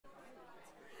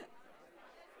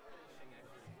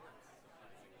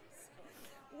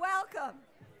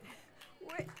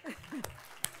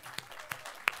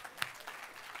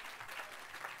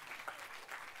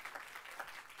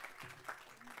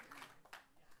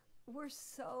We're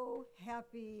so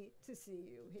happy to see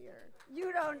you here.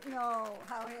 You don't know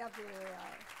how happy we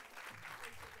are.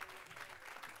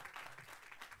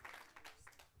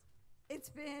 It's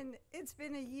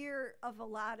been a year of a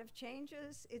lot of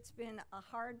changes. It's been a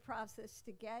hard process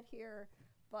to get here,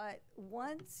 but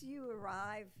once you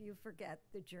arrive, you forget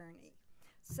the journey.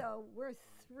 So we're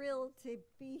thrilled to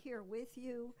be here with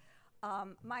you.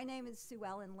 My name is Sue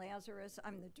Ellen Lazarus.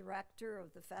 I'm the director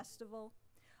of the festival.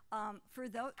 For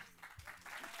those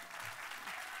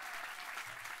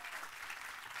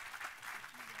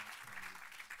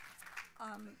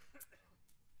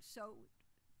so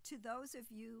to those of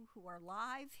you who are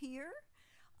live here,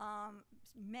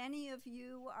 many of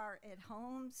you are at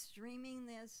home streaming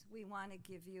this. We want to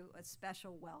give you a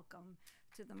special welcome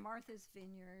to the Martha's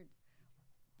Vineyard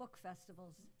Book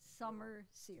Festival's summer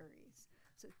series.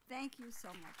 So thank you so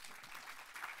much for coming.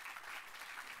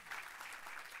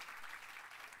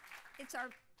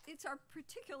 It's our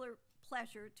particular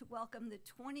pleasure to welcome the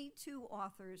 22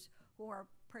 authors who are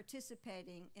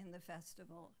participating in the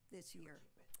festival this year.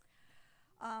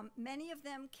 Many of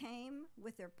them came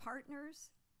with their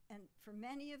partners, and for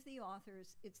many of the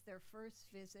authors, it's their first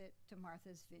visit to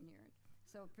Martha's Vineyard.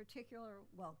 So a particular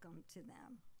welcome to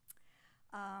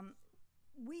them.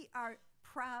 We are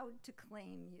proud to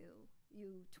claim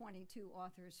you 22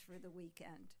 authors for the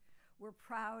weekend. We're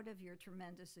proud of your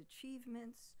tremendous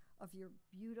achievements, of your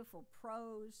beautiful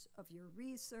prose, of your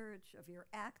research, of your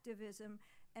activism,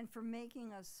 and for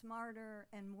making us smarter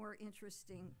and more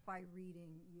interesting by reading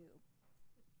you.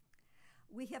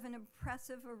 We have an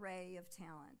impressive array of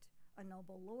talent, a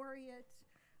Nobel Laureate,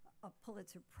 a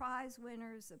Pulitzer Prize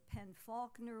winners, a Penn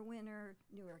Faulkner winner,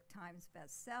 New York Times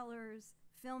bestsellers,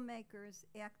 filmmakers,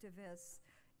 activists,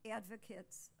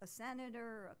 advocates, a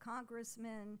senator, a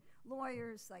congressman,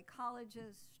 lawyers,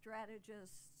 psychologists,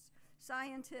 strategists,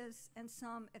 scientists, and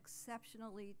some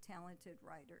exceptionally talented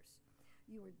writers.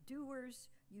 You are doers,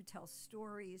 you tell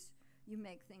stories, you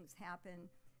make things happen,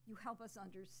 you help us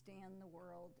understand the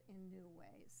world in new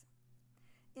ways.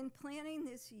 In planning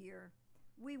this year,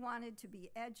 we wanted to be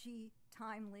edgy,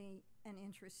 timely, and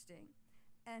interesting,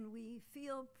 and we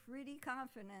feel pretty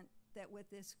confident that with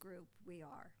this group we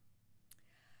are.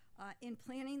 In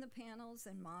planning the panels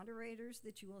and moderators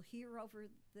that you will hear over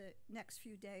the next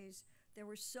few days, there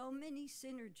were so many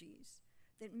synergies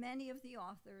that many of the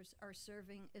authors are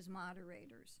serving as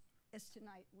moderators. As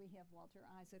tonight we have Walter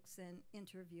Isaacson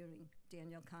interviewing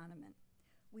Daniel Kahneman.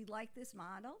 We like this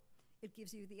model. It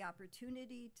gives you the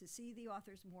opportunity to see the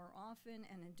authors more often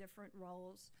and in different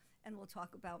roles, and we'll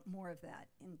talk about more of that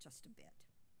in just a bit.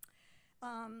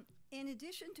 In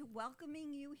addition to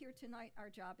welcoming you here tonight, our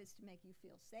job is to make you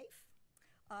feel safe.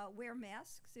 Wear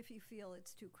masks if you feel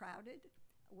it's too crowded.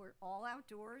 We're all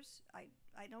outdoors. I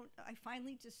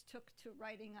finally just took to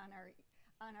writing on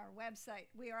our website,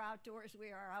 we are outdoors,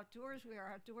 we are outdoors, we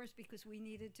are outdoors, because we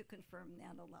needed to confirm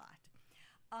that a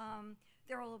lot.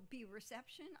 There will be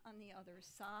reception on the other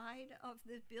side of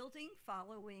the building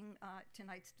following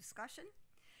tonight's discussion.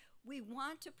 We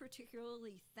want to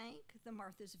particularly thank the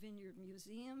Martha's Vineyard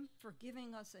Museum for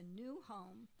giving us a new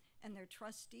home, and their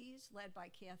trustees, led by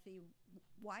Kathy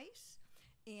Weiss,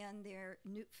 and their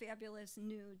fabulous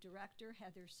new director,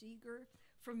 Heather Seeger,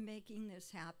 for making this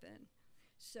happen.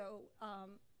 So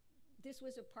this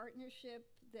was a partnership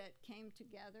that came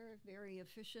together very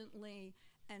efficiently,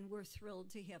 and we're thrilled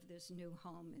to have this new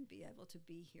home and be able to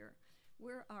be here.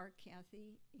 Where are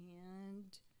Kathy and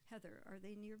Heather? Are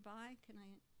they nearby? Can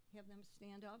I have them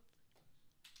stand up?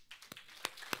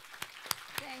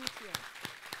 Thank you.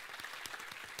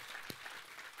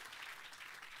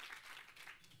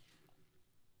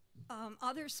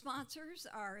 Other sponsors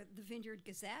are the Vineyard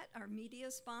Gazette, our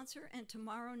media sponsor, and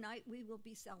tomorrow night we will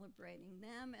be celebrating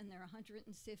them and their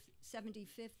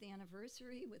 175th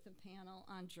anniversary with a panel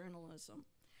on journalism.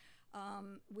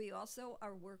 We also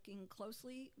are working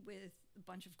closely with a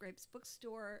bunch of Grapes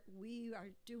Bookstore. We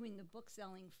are doing the book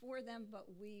selling for them, but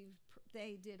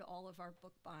they did all of our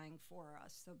book buying for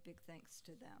us, so big thanks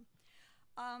to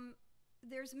them.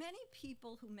 There's many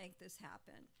people who make this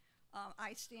happen.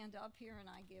 I stand up here and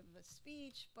I give a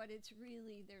speech, but it's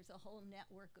really, there's a whole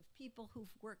network of people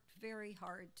who've worked very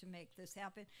hard to make this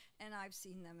happen, and I've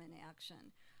seen them in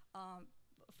action.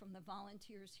 From the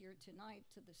volunteers here tonight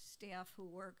to the staff who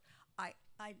work,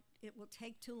 it will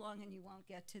take too long and you won't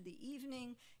get to the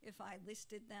evening if I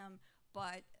listed them,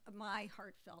 but my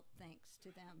heartfelt thanks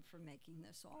to them for making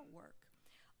this all work.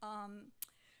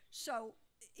 So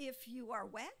if you are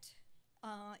wet,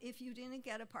 if you didn't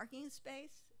get a parking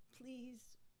space, please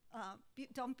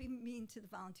don't be mean to the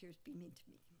volunteers, be mean to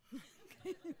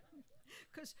me.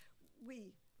 Because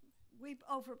we we've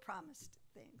overpromised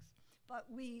things. But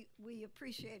we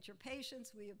appreciate your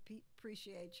patience, we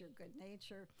appreciate your good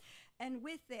nature. And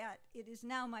with that, it is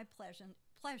now my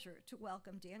pleasure to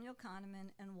welcome Daniel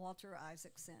Kahneman and Walter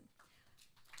Isaacson.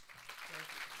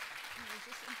 Can I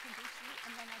just introduce you,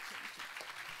 and then I'll change you.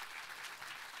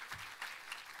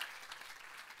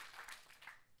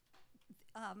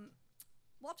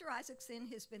 Walter Isaacson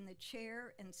has been the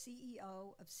chair and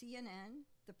CEO of CNN,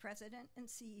 the president and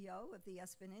CEO of the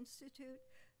ESPN Institute,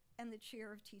 and the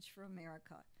chair of Teach for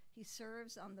America. He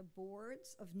serves on the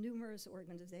boards of numerous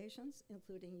organizations,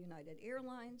 including United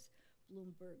Airlines,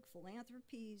 Bloomberg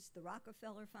Philanthropies, the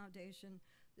Rockefeller Foundation,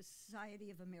 the Society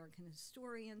of American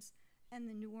Historians, and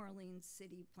the New Orleans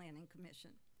City Planning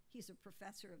Commission. He's a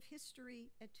professor of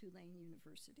history at Tulane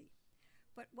University.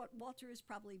 But what Walter is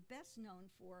probably best known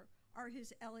for are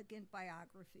his elegant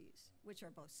biographies, which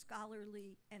are both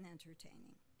scholarly and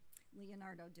entertaining.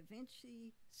 Leonardo da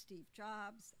Vinci, Steve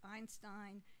Jobs,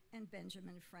 Einstein, and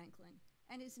Benjamin Franklin.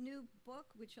 And his new book,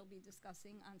 which he'll be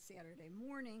discussing on Saturday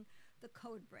morning, The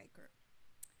Code Breaker.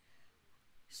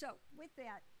 So with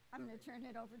that, I'm going to turn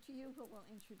it over to you, who will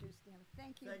introduce Dan.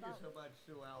 Thank you. Thank you so much,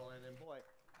 Sue Ellen. And boy,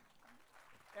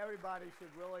 everybody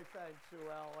should really thank Sue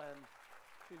Ellen.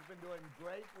 She's been doing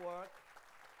great work.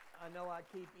 I know I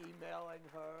keep emailing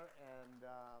her, and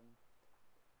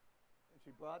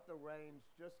she brought the reins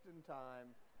just in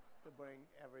time to bring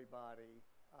everybody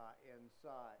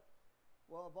inside.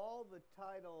 Well, of all the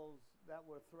titles that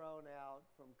were thrown out,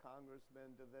 from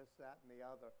congressman to this, that, and the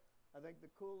other, I think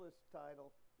the coolest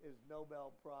title is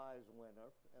Nobel Prize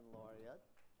winner and laureate.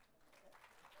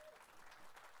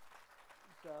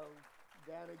 So,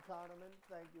 Daniel Kahneman,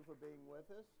 thank you for being with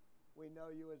us. We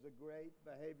know you as a great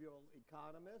behavioral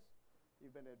economist.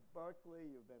 You've been at Berkeley,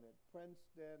 you've been at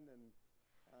Princeton, and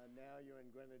now you're in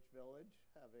Greenwich Village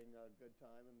having a good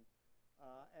time.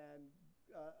 And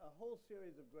a whole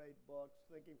series of great books.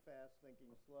 Thinking Fast,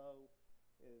 Thinking Slow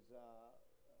is a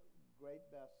great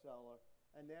bestseller.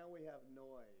 And now we have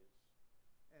Noise.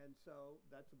 And so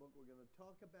that's a book we're going to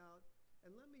talk about.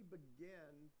 And let me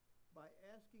begin by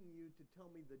asking you to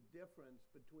tell me the difference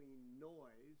between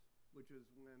noise, which is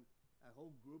when a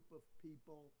whole group of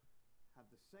people have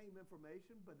the same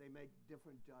information, but they make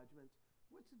different judgments.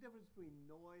 What's the difference between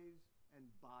noise and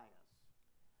bias?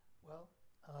 Well,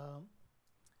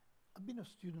 I've been a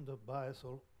student of bias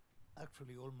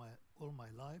actually all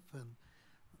my life, and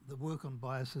the work on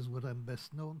bias is what I'm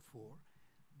best known for.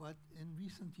 But in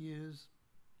recent years,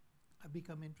 I've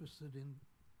become interested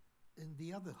in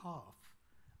the other half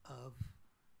of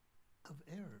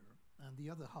error, and the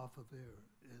other half of error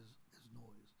is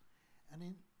noise.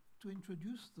 And to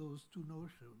introduce those two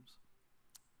notions,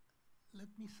 let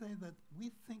me say that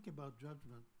we think about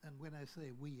judgment, and when I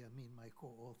say we, I mean my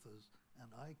co-authors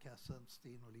and I, Cass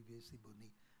Sunstein, Olivier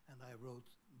Sibony, and I wrote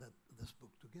this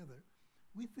book together.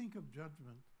 We think of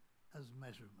judgment as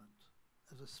measurement,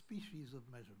 as a species of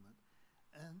measurement.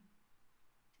 And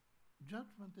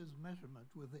judgment is measurement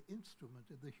with the instrument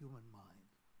in the human mind.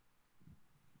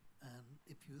 And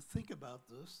if you think about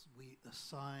this, we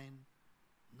assign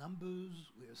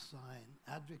numbers, we assign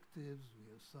adjectives, we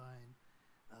assign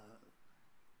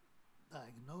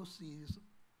diagnoses.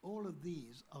 All of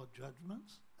these are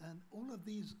judgments, and all of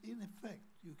these, in effect,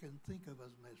 you can think of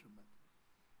as measurement.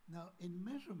 Now, in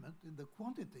measurement, in the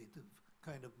quantitative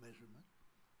kind of measurement,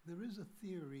 there is a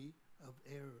theory of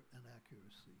error and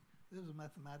accuracy. There's a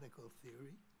mathematical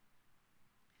theory,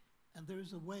 and there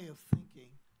is a way of thinking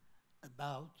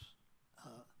about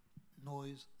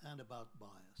noise and about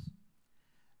bias.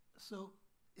 So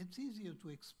it's easier to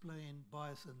explain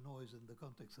bias and noise in the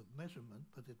context of measurement,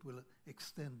 but it will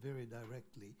extend very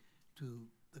directly to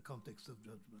the context of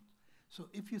judgment. So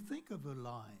if you think of a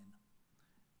line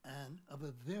and of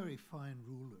a very fine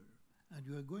ruler, and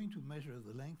you are going to measure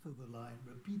the length of the line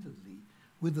repeatedly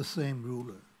with the same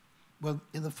ruler, well,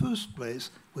 in the first place,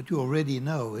 what you already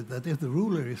know is that if the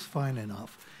ruler is fine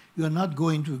enough, you are not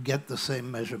going to get the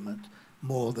same measurement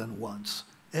more than once.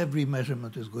 Every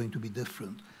measurement is going to be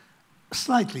different,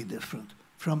 slightly different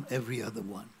from every other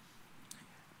one.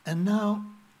 And now,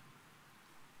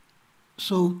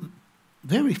 so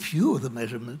very few of the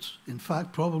measurements, in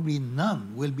fact, probably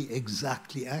none, will be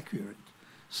exactly accurate.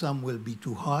 Some will be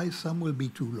too high, some will be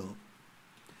too low.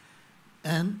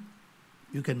 And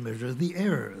you can measure the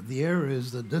error. The error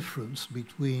is the difference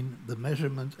between the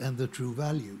measurement and the true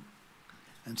value.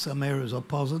 And some errors are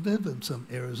positive and some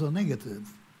errors are negative.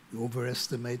 You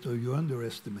overestimate or you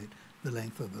underestimate the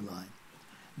length of the line.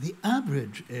 The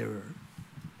average error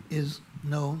is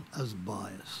known as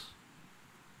bias.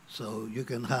 So you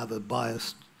can have a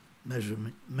biased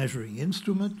measuring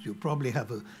instrument. You probably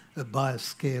have a bias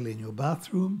scale in your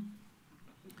bathroom.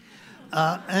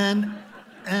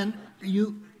 And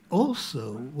you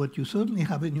also, what you certainly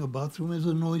have in your bathroom is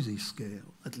a noisy scale.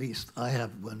 At least I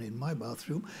have one in my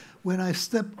bathroom. When I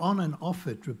step on and off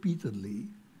it repeatedly,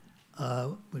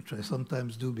 which I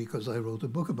sometimes do because I wrote a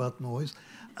book about noise,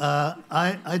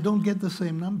 I don't get the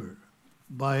same number.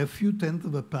 By a few tenths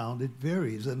of a pound, it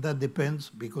varies, and that depends,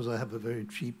 because I have a very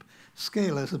cheap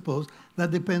scale, I suppose,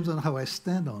 that depends on how I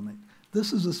stand on it.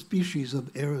 This is a species of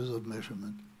errors of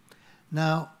measurement.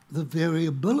 Now, the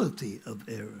variability of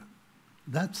error,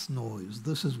 that's noise.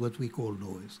 This is what we call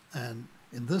noise. And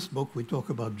in this book, we talk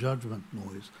about judgment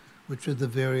noise, which is the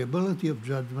variability of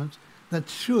judgments that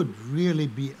should really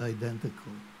be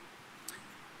identical.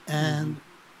 And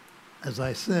as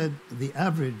I said, the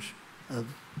average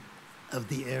of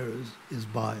the errors is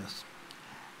bias.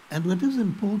 And what is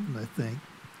important, I think,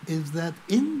 is that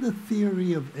in the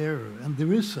theory of error, and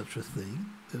there is such a thing,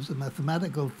 there's a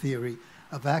mathematical theory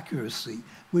of accuracy,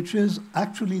 which is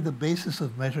actually the basis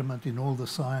of measurement in all the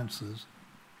sciences.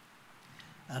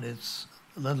 And it's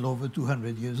a little over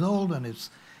 200 years old, and it's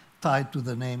tied to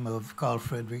the name of Carl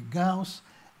Friedrich Gauss.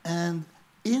 And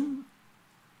in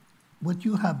what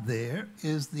you have there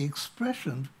is the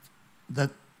expression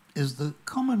that is the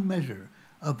common measure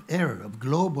of error, of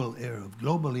global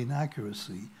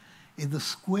inaccuracy, is the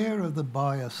square of the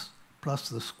bias plus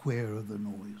the square of the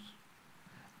noise.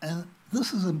 And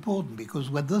this is important because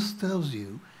what this tells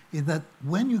you is that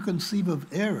when you conceive of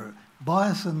error,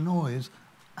 bias and noise,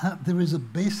 there is a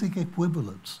basic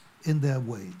equivalence in their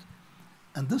weight.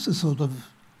 And this is sort of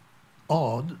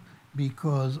odd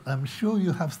because I'm sure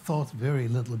you have thought very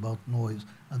little about noise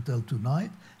until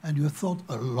tonight, and you have thought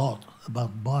a lot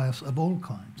about bias of all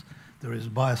kinds. There is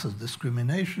bias of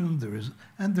discrimination,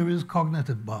 there is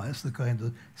cognitive bias, the kind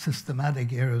of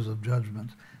systematic errors of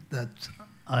judgment that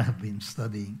I have been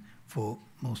studying for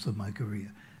most of my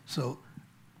career. So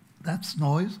that's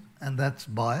noise and that's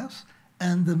bias.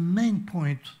 And the main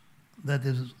point that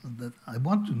I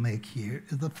want to make here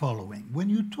is the following. When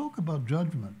you talk about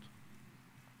judgment,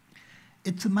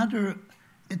 it's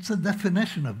a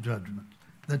definition of judgment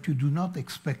that you do not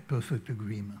expect perfect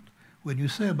agreement. When you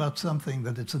say about something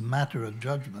that it's a matter of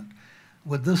judgment,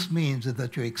 what this means is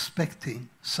that you're expecting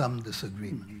some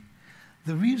disagreement.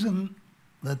 The reason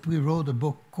that we wrote a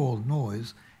book called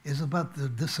Noise is about the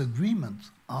disagreements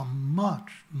are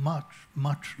much, much,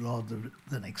 much larger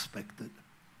than expected.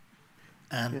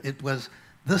 And it was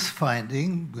this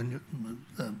finding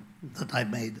that I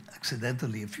made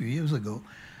accidentally a few years ago,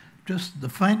 just the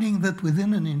finding that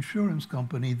within an insurance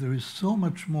company there is so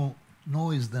much more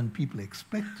noise than people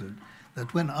expected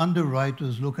that when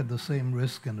underwriters look at the same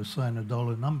risk and assign a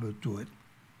dollar number to it,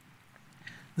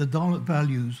 the dollar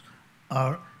values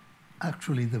are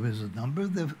actually, there is a number,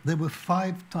 they were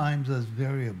 5 times as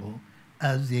variable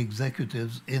as the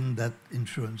executives in that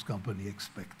insurance company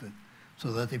expected.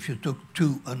 So that if you took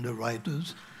 2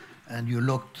 underwriters and you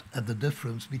looked at the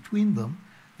difference between them,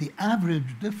 the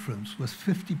average difference was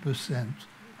 50%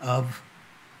 of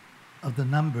the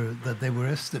number that they were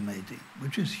estimating,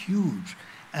 which is huge.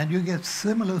 And you get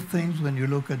similar things when you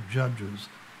look at judges.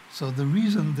 So the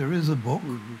reason there is a book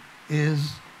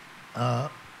is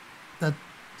that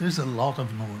there's a lot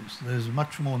of noise. There's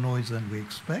much more noise than we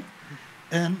expect.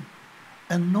 And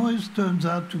noise turns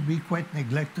out to be quite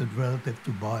neglected relative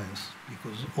to bias,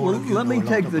 because all of you let know me a lot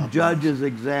take the about judge's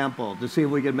bias. example to see if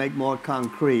we can make more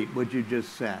concrete what you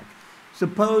just said.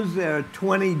 Suppose there are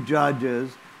 20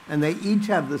 judges and they each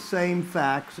have the same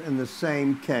facts in the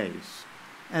same case,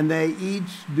 and they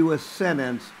each do a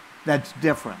sentence that's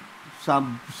different.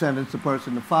 Some sentence a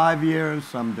person to 5 years,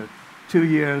 some to 2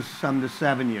 years, some to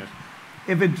 7 years.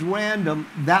 If it's random,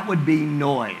 that would be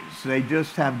noise. They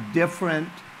just have different,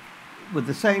 with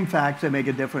the same facts, they make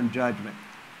a different judgment.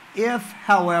 If,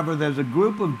 however, there's a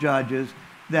group of judges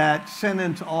that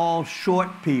sentence all short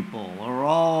people or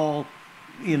all,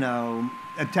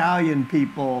 Italian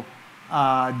people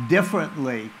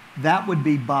differently, that would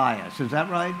be bias. Is that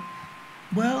right?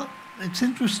 Well, it's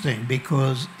interesting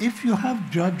because if you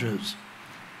have judges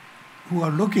who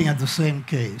are looking at the same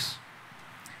case,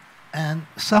 and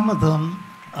some of them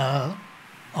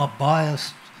are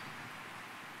biased,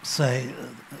 say,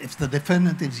 if the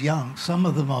defendant is young, some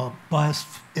of them are biased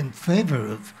in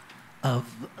favor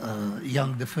of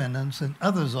young defendants, and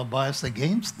others are biased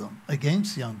against them,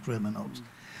 against young criminals.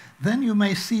 Then you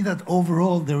may see that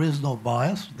overall there is no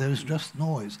bias, there is just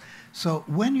noise. So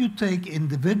when you take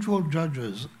individual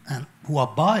judges who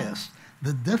are biased,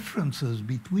 the differences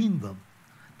between them,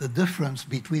 the difference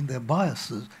between their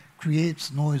biases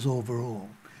creates noise overall.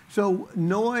 So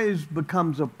noise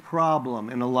becomes a problem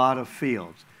in a lot of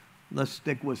fields. Let's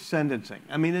stick with sentencing.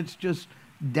 I mean, it's just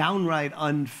downright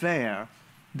unfair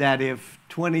that if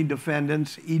 20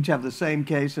 defendants each have the same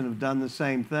case and have done the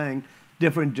same thing,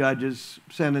 different judges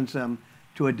sentence them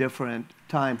to a different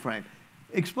time frame.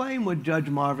 Explain what Judge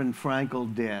Marvin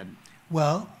Frankel did.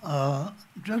 Well,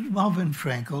 Judge Marvin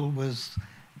Frankel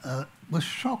was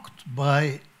shocked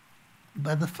by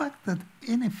the fact that,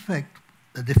 in effect,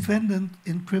 a defendant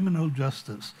in criminal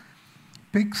justice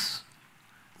picks,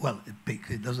 well,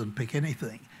 it doesn't pick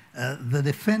anything. The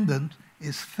defendant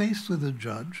is faced with a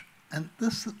judge, and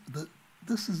this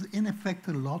is in effect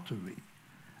a lottery.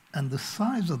 And the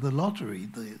size of the lottery,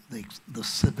 the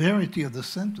severity of the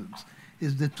sentence,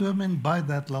 is determined by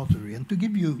that lottery. And to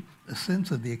give you a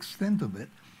sense of the extent of it,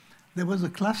 there was a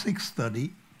classic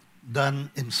study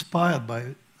done, inspired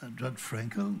by Judge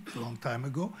Frankel a long time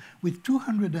ago, with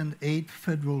 208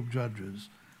 federal judges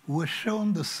who were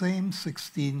shown the same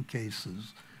 16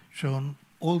 cases, shown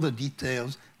all the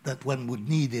details that one would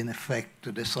need, in effect,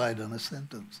 to decide on a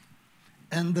sentence.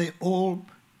 And they all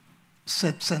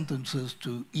set sentences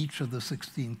to each of the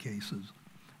 16 cases.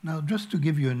 Now, just to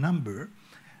give you a number,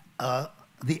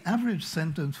 the average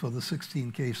sentence for the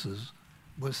 16 cases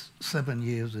was 7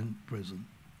 years in prison.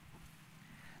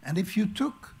 And if you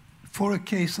took, for a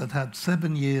case that had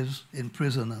 7 years in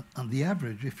prison on the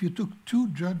average, if you took 2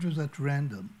 judges at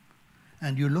random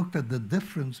and you looked at the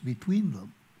difference between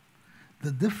them,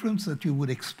 the difference that you would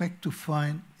expect to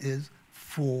find is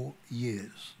 4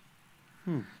 years.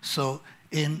 So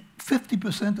in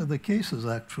 50% of the cases,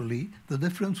 actually, the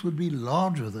difference would be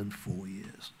larger than 4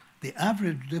 years. The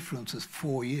average difference is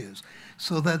 4 years.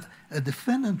 So that a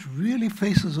defendant really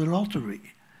faces a lottery.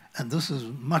 And this is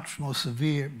much more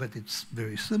severe, but it's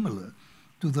very similar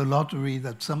to the lottery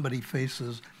that somebody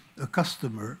faces, a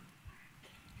customer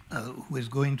who is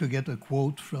going to get a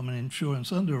quote from an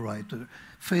insurance underwriter,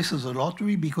 faces a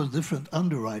lottery because different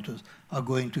underwriters are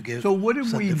going to give. So what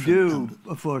did we do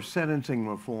for sentencing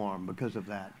reform because of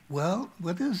that? Well,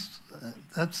 there's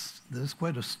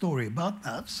quite a story about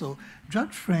that. So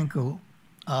Judge Frankel,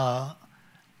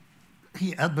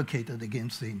 he advocated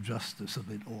against the injustice of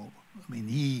it all. I mean,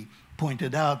 he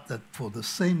pointed out that for the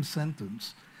same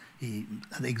sentence, he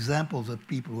had examples of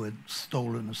people who had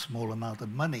stolen a small amount of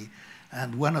money,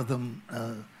 and one of them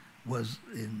was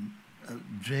in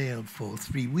jail for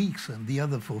 3 weeks and the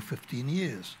other for 15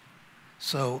 years.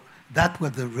 So that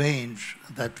was the range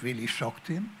that really shocked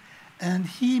him. And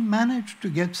he managed to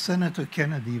get Senator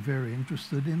Kennedy very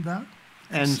interested in that.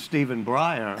 And Stephen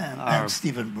Breyer. And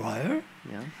Stephen Breyer.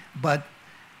 Yeah. But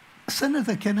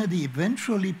Senator Kennedy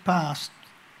eventually passed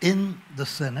in the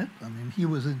Senate, I mean, he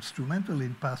was instrumental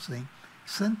in passing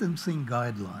sentencing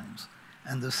guidelines.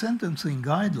 And the sentencing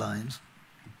guidelines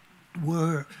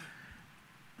were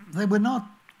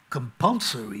not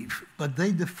compulsory, but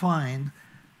they defined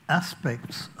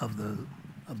aspects of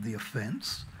the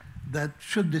offense that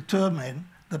should determine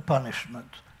the punishment.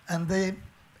 And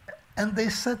they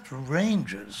set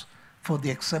ranges for the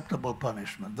acceptable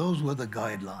punishment. Those were the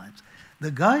guidelines.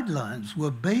 The guidelines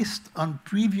were based on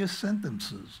previous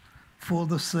sentences for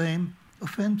the same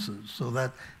offenses, so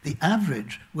that the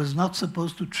average was not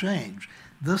supposed to change.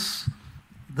 This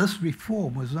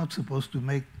reform was not supposed to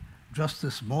make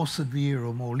justice more severe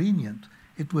or more lenient.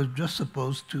 It was just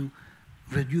supposed to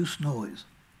reduce noise.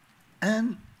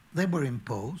 And they were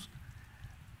imposed,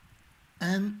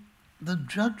 and the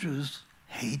judges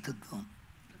hated them.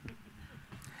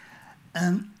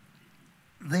 And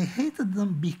they hated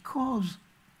them because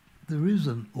there is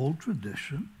an old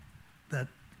tradition that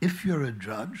if you're a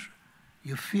judge,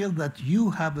 you feel that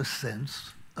you have a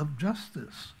sense of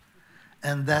justice,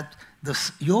 and that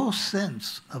your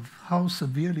sense of how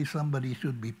severely somebody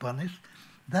should be punished,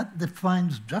 that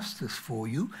defines justice for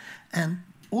you. And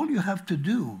all you have to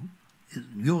do,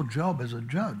 your job as a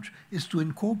judge, is to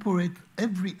incorporate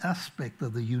every aspect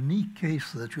of the unique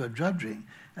case that you are judging,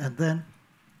 and then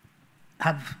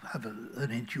have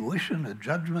an intuition, a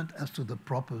judgment as to the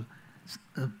proper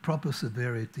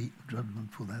severity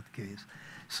judgment for that case.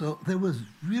 So there was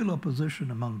real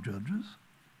opposition among judges.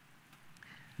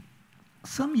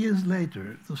 Some years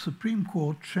later, the Supreme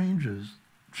Court changed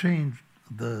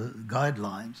the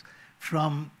guidelines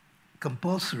from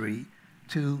compulsory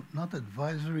to not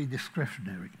advisory,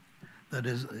 discretionary. That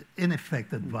is, in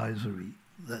effect, advisory.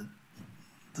 That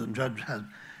the judge had,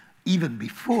 even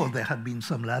before there had been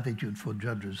some latitude for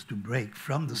judges to break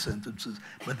from the sentences,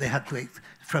 but they had to,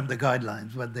 from the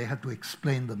guidelines, but they had to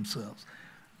explain themselves.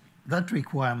 That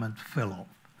requirement fell off.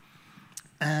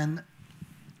 And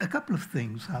a couple of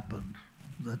things happened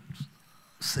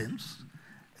since.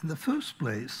 In the first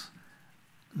place,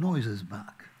 noise is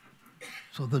back.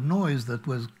 So the noise that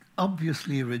was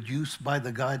obviously reduced by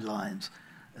the guidelines,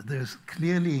 there's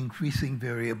clearly increasing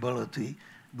variability,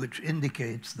 which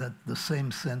indicates that the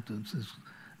same sentence is,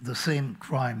 the same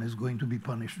crime is going to be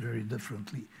punished very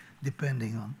differently,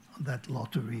 depending on that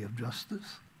lottery of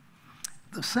justice.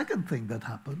 The second thing that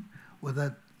happened was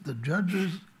that the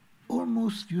judges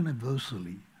almost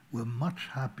universally were much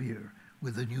happier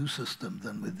with the new system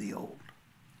than with the old.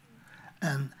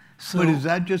 And so, but is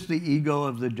that just the ego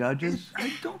of the judges?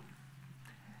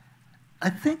 I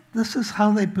think this is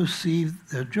how they perceive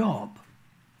their job.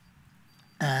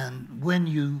 And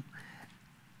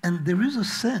there is a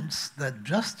sense that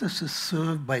justice is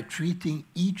served by treating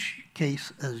each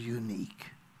case as unique.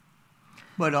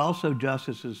 But also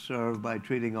justice is served by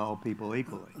treating all people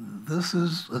equally. This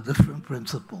is a different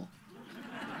principle,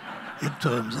 it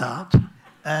turns out.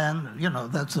 And,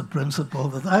 that's a principle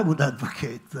that I would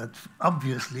advocate, that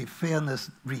obviously fairness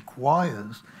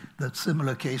requires that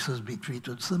similar cases be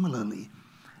treated similarly.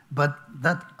 But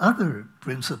that other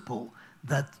principle,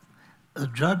 that a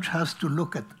judge has to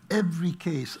look at every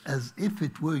case as if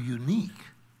it were unique,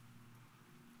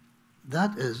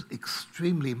 that is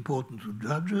extremely important to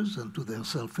judges and to their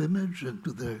self-image and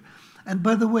to their... And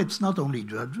by the way, it's not only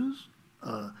judges.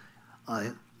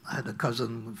 I had a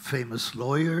cousin, famous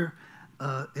lawyer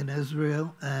in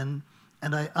Israel, and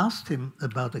I asked him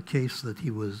about a case that he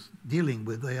was dealing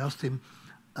with. I asked him,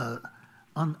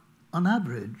 on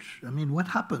average, what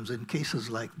happens in cases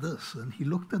like this? And he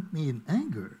looked at me in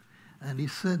anger, and he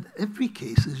said, every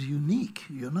case is unique.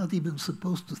 You're not even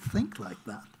supposed to think like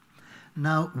that.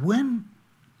 Now, when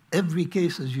every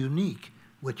case is unique,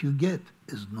 what you get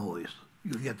is noise.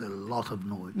 You get a lot of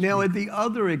noise. Now, at the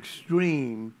other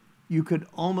extreme, you could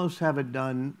almost have it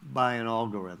done by an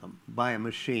algorithm, by a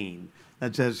machine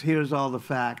that says, here's all the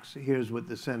facts, here's what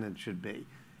the sentence should be.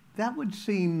 That would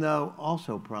seem, though,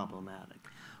 also problematic.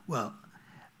 Well,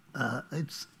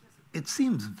 it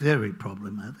seems very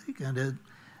problematic, and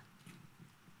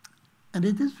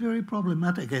it is very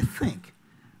problematic, I think,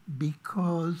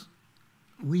 because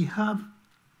we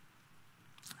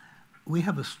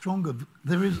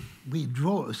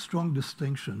draw a strong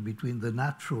distinction between the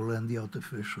natural and the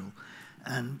artificial.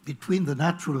 And between the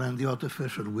natural and the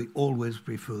artificial, we always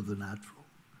prefer the natural.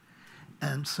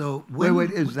 And so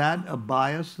wait, is that a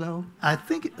bias, though? I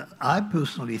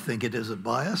personally think it is a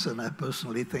bias, and I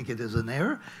personally think it is an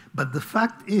error. But the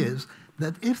fact is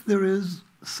that if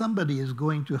somebody is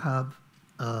going to have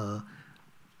a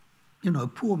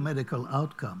poor medical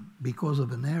outcome because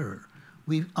of an error,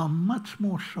 we are much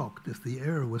more shocked if the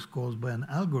error was caused by an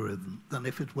algorithm than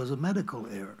if it was a medical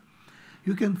error.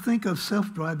 You can think of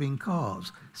self-driving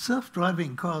cars.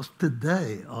 Self-driving cars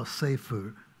today are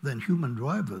safer than human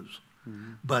drivers.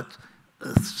 Mm-hmm. But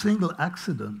a single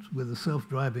accident with a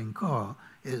self-driving car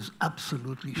is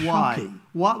absolutely shocking.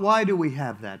 Why do we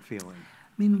have that feeling?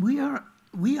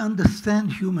 We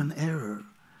understand human error,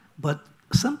 but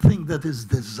something that is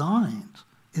designed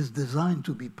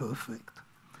to be perfect.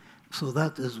 So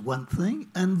that is one thing.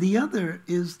 And the other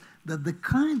is that the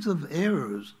kinds of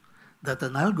errors that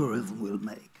an algorithm will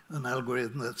make, an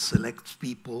algorithm that selects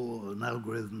people, or an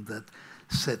algorithm that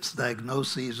sets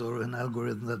diagnoses, or an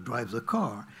algorithm that drives a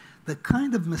car, the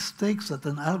kind of mistakes that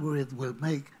an algorithm will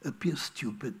make appear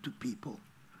stupid to people.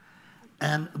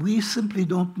 And we simply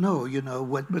don't know,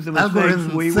 what the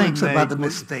algorithm thinks about the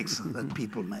mistakes that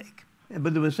people make.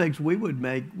 But the mistakes we would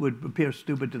make would appear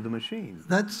stupid to the machine.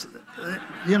 That's,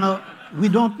 we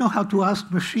don't know how to ask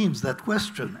machines that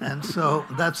question, and so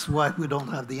that's why we don't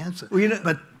have the answer. Well,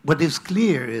 but what is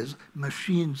clear is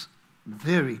machines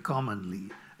very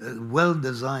commonly, a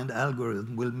well-designed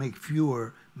algorithm will make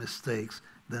fewer mistakes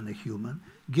than a human,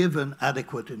 given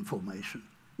adequate information.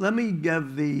 Let me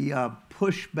give the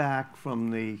pushback from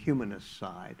the humanist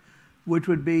side, which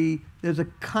would be there's a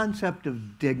concept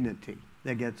of dignity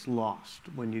that gets lost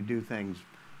when you do things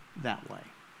that way.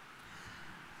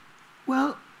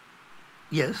 Well,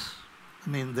 yes.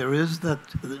 There is that,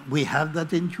 we have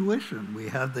that intuition. We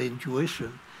have the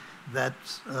intuition that,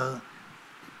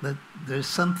 that there's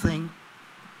something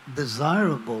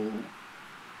desirable,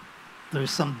 there's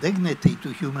some dignity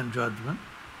to human judgment,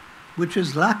 which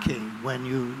is lacking when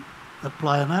you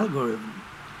apply an algorithm.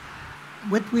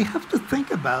 What we have to think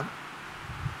about,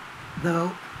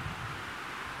 though,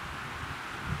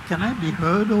 can I be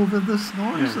heard over this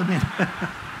noise? Yeah.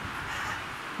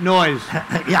 Noise.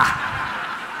 Yeah.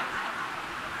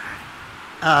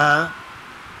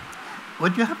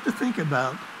 What you have to think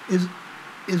about is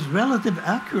relative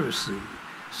accuracy.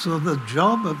 So the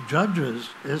job of judges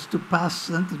is to pass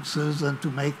sentences and to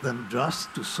make them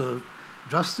just, to serve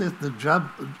just as the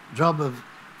job of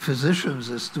physicians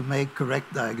is to make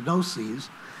correct diagnoses.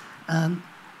 And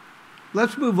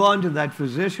let's move on to that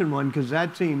physician one, because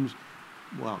that seems,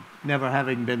 well, never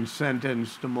having been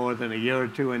sentenced to more than a year or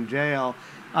two in jail,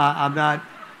 I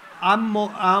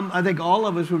think all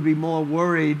of us would be more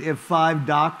worried if 5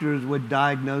 doctors would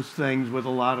diagnose things with a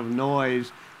lot of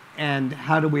noise. And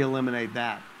how do we eliminate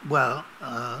that? Well,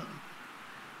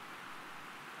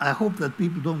 I hope that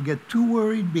people don't get too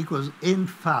worried, because in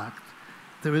fact,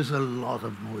 there is a lot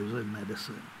of noise in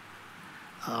medicine.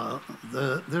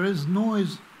 There is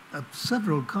noise of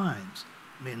several kinds.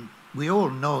 I mean, we all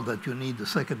know that you need a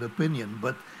second opinion,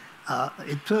 but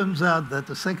it turns out that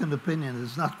a second opinion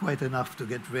is not quite enough to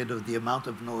get rid of the amount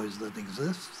of noise that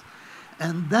exists.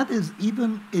 And that is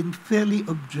even in fairly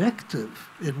objective,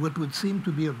 in what would seem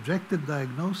to be objective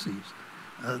diagnoses,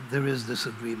 there is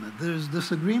disagreement. There is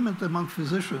disagreement among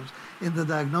physicians in the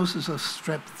diagnosis of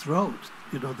strep throat.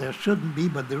 You know, there shouldn't be,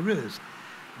 but there is.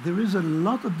 There is a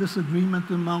lot of disagreement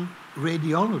among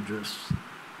radiologists.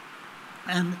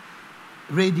 And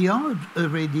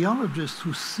radiologists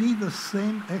who see the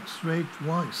same X-ray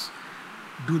twice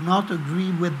do not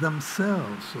agree with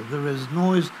themselves. So there is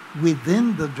noise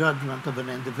within the judgment of an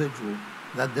individual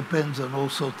that depends on all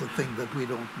sorts of things that we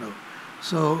don't know.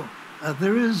 So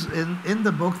there is, in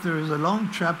the book, there is a long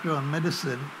chapter on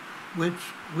medicine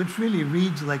which really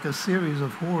reads like a series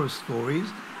of horror stories,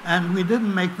 and we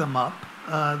didn't make them up.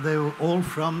 They were all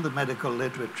from the medical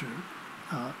literature.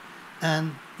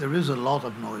 And there is a lot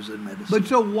of noise in medicine. But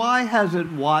so why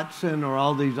hasn't Watson or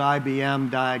all these IBM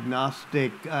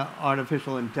diagnostic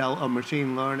artificial intelligence or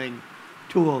machine learning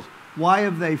tools, why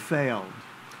have they failed?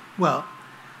 Well,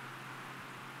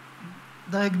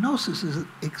 diagnosis is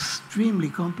extremely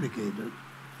complicated.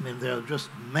 I mean, there are just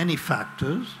many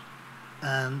factors.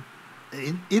 And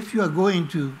if you are going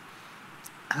to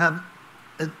have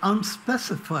an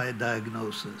unspecified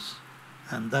diagnosis,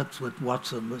 and that's what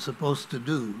Watson was supposed to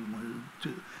do,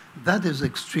 that is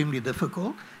extremely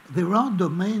difficult. There are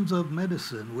domains of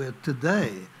medicine where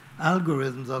today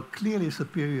algorithms are clearly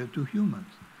superior to humans.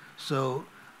 So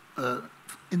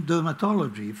in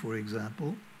dermatology, for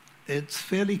example, it's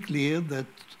fairly clear that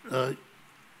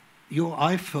your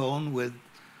iPhone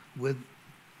with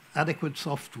adequate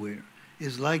software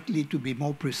is likely to be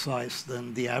more precise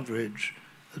than the average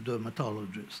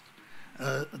dermatologist.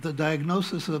 The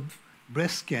diagnosis of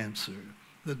breast cancer,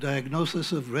 the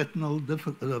diagnosis of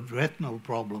retinal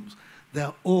problems,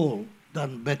 they're all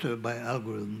done better by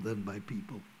algorithm than by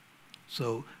people.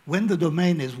 So when the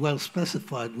domain is well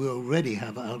specified, we already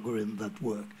have algorithms that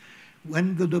work.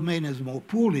 When the domain is more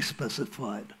poorly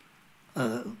specified,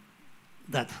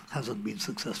 that hasn't been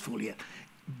successful yet.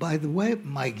 By the way,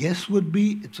 my guess would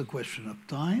be it's a question of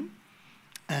time.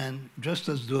 And just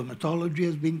as dermatology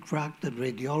has been cracked and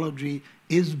radiology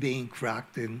is being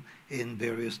cracked in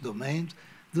various domains,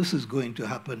 this is going to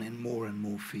happen in more and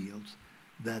more fields,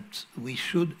 that we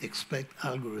should expect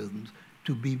algorithms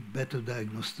to be better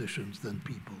diagnosticians than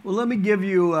people. Well, let me give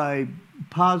you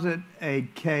posit a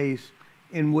case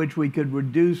in which we could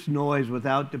reduce noise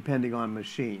without depending on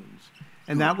machines.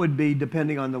 And that would be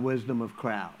depending on the wisdom of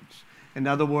crowds. In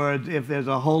other words, if there's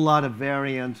a whole lot of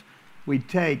variance, we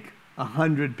take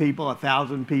 100 people,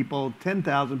 1,000 people,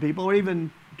 10,000 people, or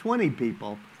even 20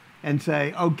 people, and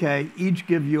say, okay, each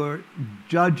give your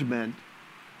judgment,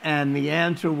 and the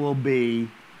answer will be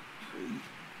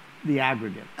the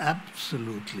aggregate.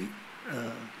 Absolutely.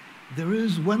 There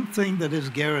is one thing that is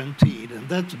guaranteed, and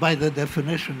that's by the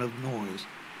definition of noise.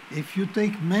 If you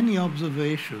take many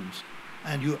observations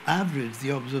and you average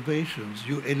the observations,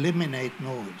 you eliminate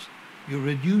noise. You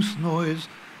reduce noise.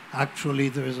 Actually,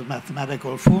 there is a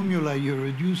mathematical formula. You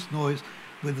reduce noise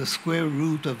with the square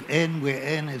root of n, where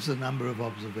n is the number of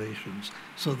observations.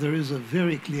 So there is a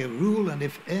very clear rule, and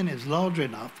if n is large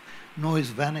enough, noise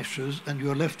vanishes, and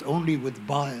you're left only with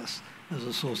bias as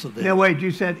a source of error. Now, wait,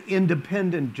 you said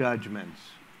independent judgments.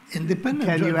 Can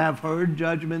you have herd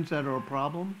judgments that are a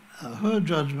problem? Herd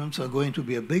judgments are going to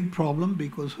be a big problem,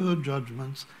 because herd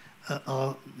judgments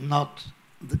are not...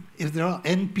 If there are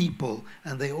n people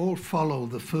and they all follow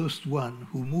the first one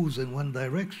who moves in one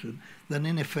direction, then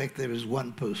in effect there is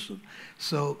one person.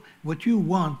 So what you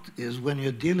want is, when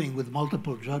you're dealing with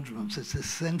multiple judgments, it's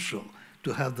essential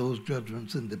to have those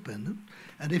judgments independent.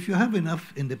 And if you have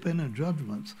enough independent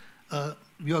judgments,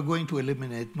 you are going to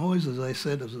eliminate noise, as I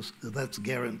said, that's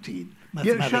guaranteed,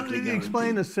 mathematically guaranteed.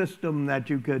 Explain a system that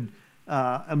you could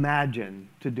imagine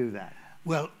to do that.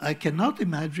 Well, I cannot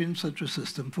imagine such a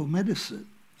system for medicine.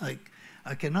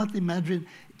 I cannot imagine,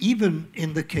 even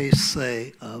in the case,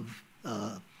 say, of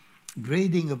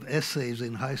grading of essays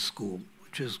in high school,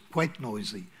 which is quite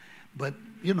noisy. But,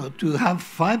 you know, to have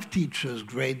 5 teachers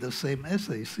grade the same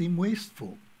essay seems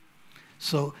wasteful.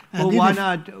 So, well,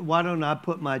 why don't I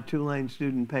put my Tulane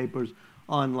student papers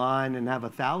online and have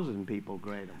 1,000 people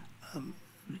grade them?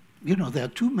 You know, there are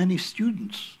too many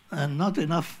students and not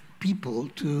enough people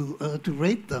to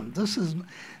rate them. This is,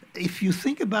 if you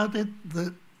think about it,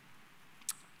 the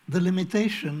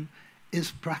limitation is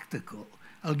practical.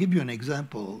 I'll give you an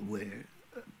example where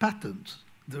patents,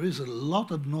 there is a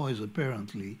lot of noise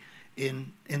apparently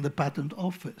in the patent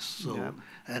office. So, yeah.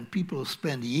 And people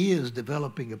spend years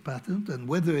developing a patent, and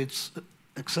whether it's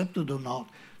accepted or not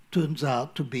turns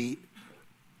out to be,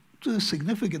 to a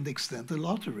significant extent, a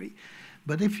lottery.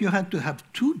 But if you had to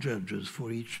have 2 judges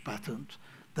for each patent,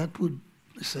 that would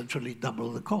essentially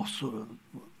double the cost. So,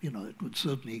 you know, it would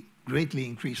certainly greatly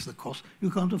increase the cost. You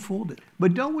can't afford it.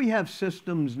 But don't we have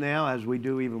systems now, as we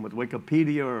do even with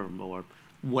Wikipedia or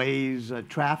Waze,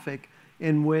 traffic,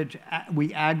 in which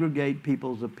we aggregate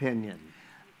people's opinion?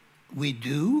 We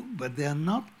do, but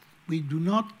we do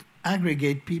not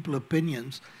aggregate people's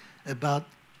opinions about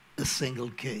a single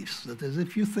case. That is,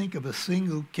 if you think of a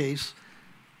single case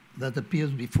that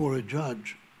appears before a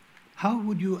judge, how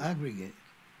would you aggregate?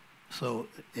 So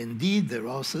indeed, there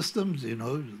are systems, you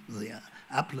know, the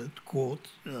appellate court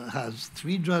has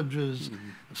 3 judges,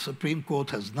 the Supreme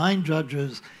Court has 9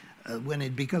 judges. When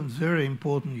it becomes very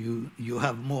important, you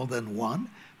have more than 1.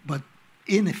 But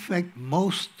in effect,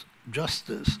 most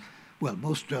justice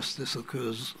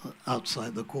occurs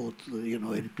outside the court, you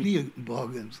know, in plea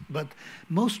bargains. But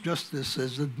most justice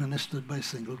is administered by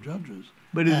single judges.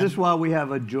 But is this why we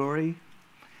have a jury?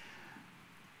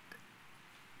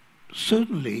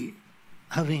 Certainly,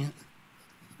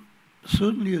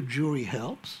 certainly a jury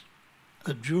helps.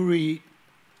 A jury,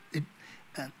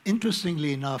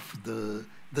 interestingly enough, the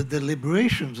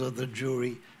deliberations of the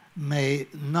jury may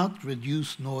not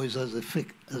reduce noise as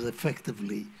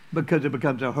effectively. Because it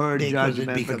becomes a herd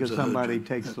judgment because somebody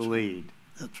takes the lead.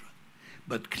 That's right.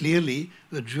 But clearly,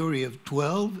 a jury of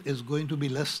 12 is going to be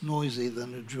less noisy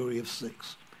than a jury of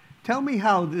 6. Tell me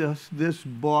how this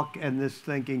book and this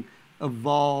thinking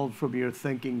evolved from your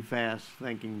thinking fast,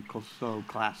 thinking slow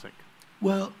classic.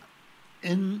 Well,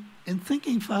 in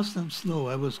Thinking Fast and Slow,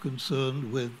 I was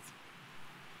concerned with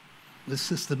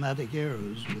systematic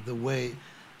errors, with the way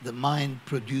the mind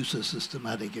produces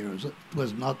systematic errors. It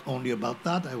was not only about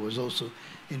that. I was also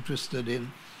interested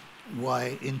in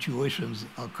why intuitions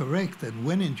are correct and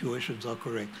when intuitions are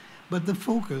correct. But the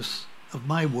focus of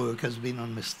my work has been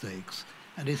on mistakes,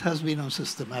 and it has been on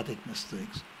systematic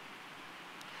mistakes.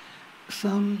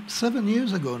 Some 7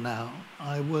 years ago now,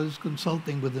 I was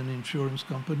consulting with an insurance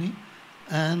company,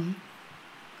 and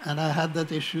I had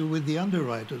that issue with the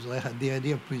underwriters. I had the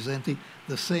idea of presenting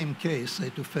the same case, say,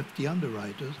 to 50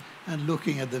 underwriters and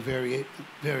looking at the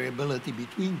variability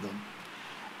between them.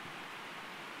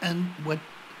 And what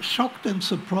shocked and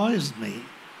surprised me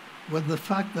was the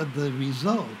fact that the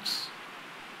results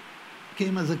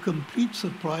came as a complete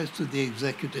surprise to the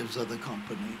executives of the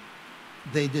company.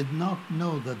 They did not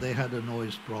know that they had a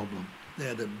noise problem. They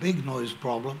had a big noise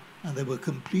problem, and they were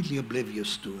completely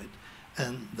oblivious to it.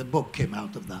 And the book came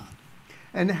out of that.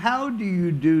 And how do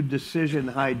you do decision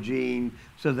hygiene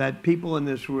so that people in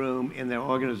this room, in their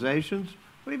organizations,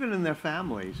 or even in their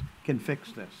families, can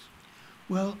fix this?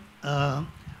 Well,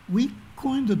 we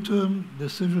coined the term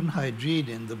decision hygiene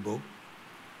in the book,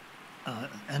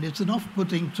 and it's an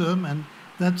off-putting term, and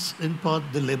that's in part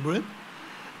deliberate.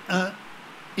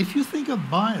 If you think of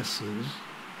biases,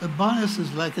 a bias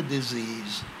is like a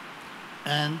disease.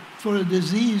 And for a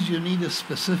disease, you need a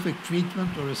specific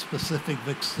treatment or a specific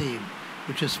vaccine,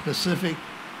 which is specific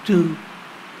to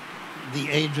the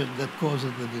agent that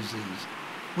causes the disease.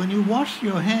 When you wash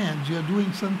your hands, you're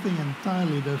doing something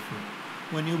entirely different.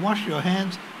 When you wash your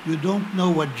hands, you don't know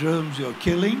what germs you're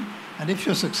killing, and if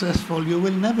you're successful, you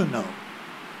will never know.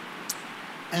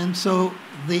 And so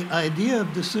the idea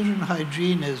of decision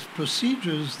hygiene is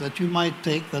procedures that you might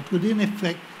take that would in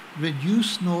effect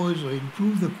reduce noise or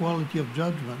improve the quality of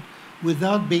judgment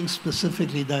without being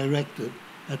specifically directed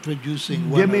at reducing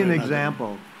one or another. Give me an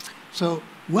example. So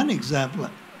one example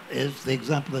is the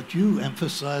example that you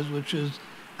emphasize, which is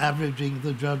averaging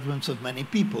the judgments of many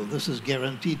people. This is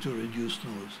guaranteed to reduce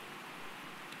noise.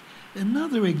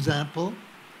 Another example,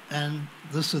 and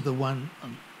this is the one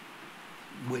on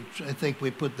which I think we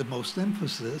put the most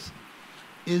emphasis,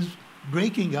 is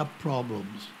breaking up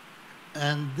problems.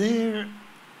 And there,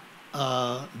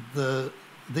 the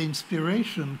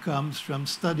inspiration comes from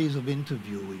studies of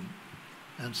interviewing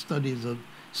and studies of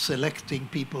selecting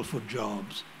people for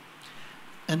jobs.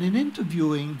 And in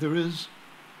interviewing, there is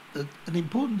an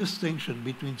important distinction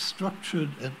between structured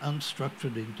and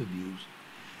unstructured interviews.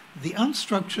 The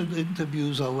unstructured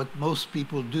interviews are what most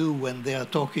people do when they are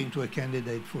talking to a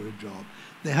candidate for a job.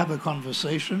 They have a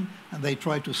conversation and they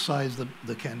try to size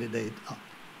the candidate up.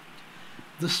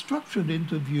 The structured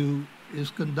interview is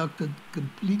conducted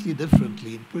completely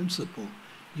differently in principle.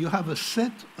 You have a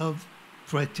set of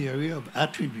criteria, of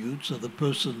attributes of the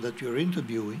person that you're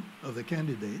interviewing, of the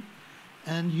candidate,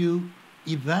 and you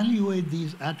evaluate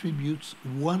these attributes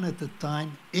one at a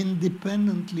time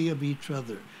independently of each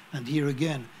other. And here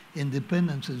again,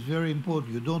 independence is very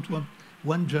important. You don't want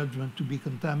one judgment to be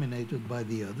contaminated by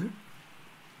the other.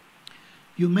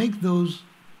 You make those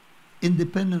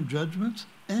independent judgments,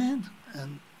 and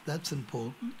that's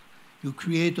important, you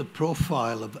create a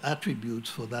profile of attributes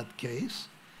for that case,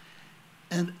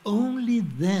 and only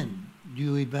then do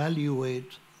you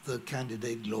evaluate the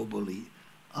candidate globally.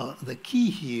 The key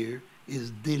here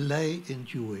is delay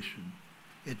intuition.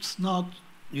 It's not,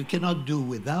 you cannot do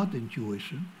without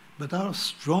intuition, but our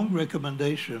strong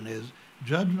recommendation is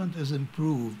judgment is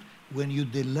improved when you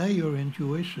delay your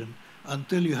intuition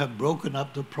until you have broken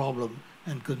up the problem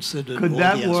and considered all the Could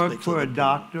aspects that of work for the a problem.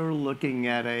 doctor looking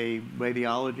at a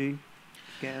radiology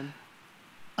scan?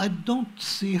 I don't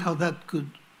see how that could,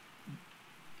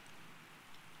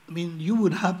 I mean, you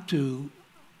would have to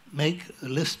make a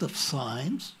list of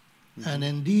signs, and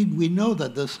indeed we know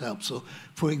that this helps. So,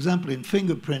 for example, in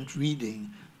fingerprint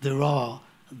reading, there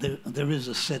is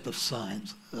a set of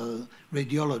signs.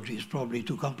 Radiology is probably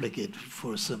too complicated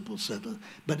for a simple set of,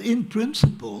 but in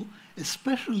principle,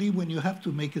 especially when you have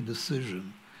to make a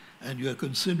decision and you are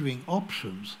considering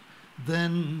options,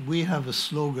 then we have a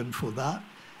slogan for that.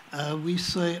 We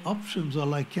say options are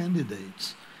like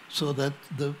candidates, so that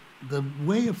the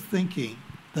way of thinking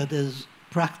that is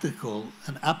practical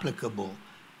and applicable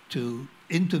to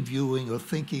interviewing or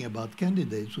thinking about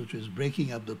candidates, which is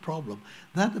breaking up the problem,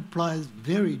 that applies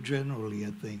very generally,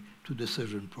 I think, to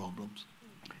decision problems.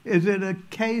 Is it a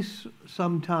case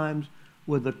sometimes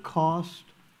where the cost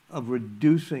of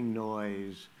reducing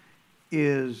noise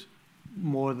is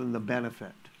more than the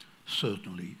benefit?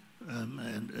 Certainly.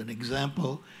 And an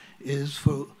example is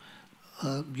for,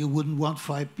 you wouldn't want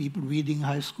 5 people reading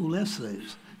high school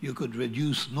essays. You could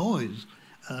reduce noise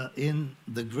in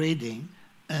the grading,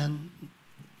 and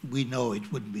we know it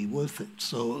wouldn't be worth it.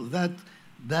 So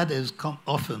that is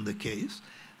often the case.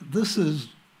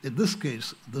 In this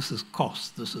case, this is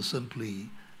cost. This is simply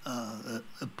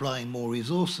applying more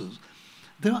resources.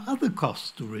 There are other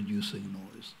costs to reducing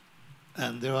noise,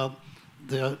 and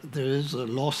there is a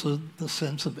loss of the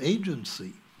sense of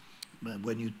agency.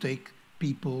 When you take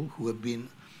people who have been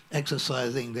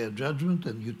exercising their judgment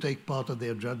and you take part of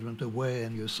their judgment away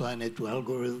and you assign it to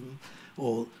algorithm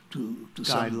or to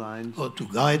Guidelines. or to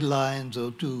guidelines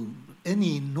or to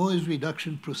any noise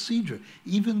reduction procedure,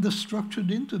 even the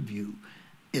structured interview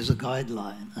is a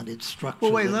guideline, and it's structured.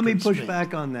 Well, wait, and let me push constrained.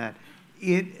 back on that.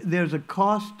 There's a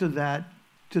cost to that,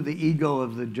 to the ego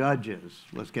of the judges.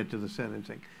 Let's get to the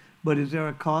sentencing. But is there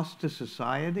a cost to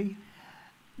society?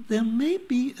 There may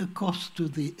be a cost to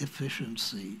the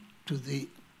efficiency,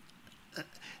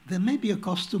 there may be a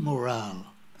cost to morale,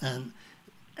 and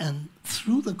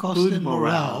through the cost Who's in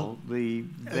morale, the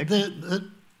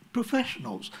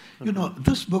professionals. You know,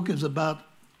 this book is about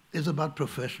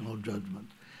professional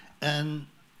judgment, and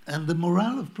the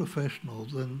morale of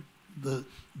professionals and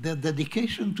their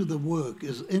dedication to the work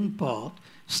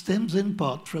stems in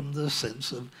part from the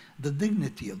sense of the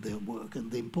dignity of their work and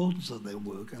the importance of their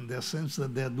work and their sense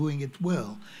that they're doing it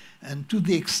well. And to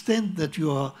the extent that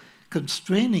you are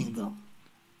constraining them,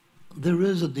 there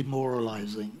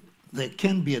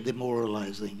can be a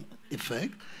demoralizing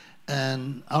effect.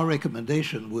 And our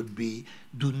recommendation would be,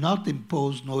 do not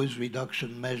impose noise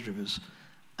reduction measures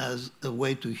as a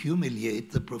way to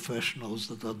humiliate the professionals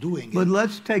that are doing it. But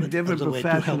let's take but different as a way to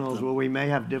help professionals them. where we may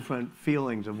have different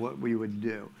feelings of what we would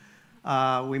do.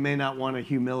 We may not want to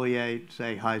humiliate,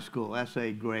 say, high school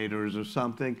essay graders or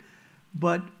something,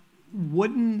 but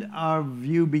wouldn't our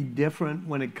view be different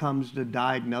when it comes to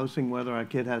diagnosing whether our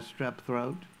kid has strep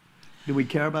throat? Do we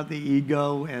care about the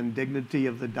ego and dignity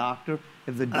of the doctor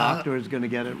if the doctor is going to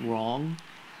get it wrong?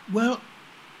 Well,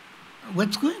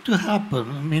 what's going to happen,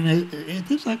 I mean, it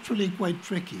is actually quite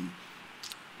tricky.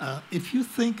 If you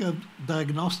think of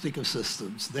diagnostic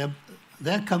assistants,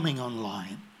 they're coming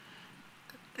online.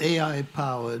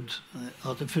 AI-powered,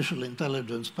 artificial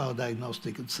intelligence-powered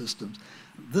diagnostic systems.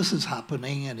 This is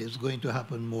happening, and it's going to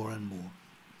happen more and more.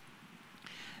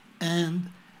 And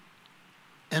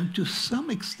to some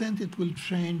extent, it will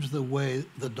change the way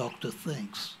the doctor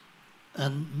thinks.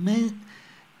 And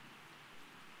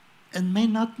and may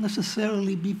not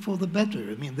necessarily be for the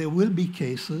better. I mean, there will be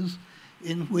cases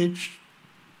in which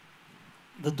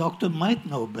the doctor might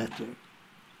know better,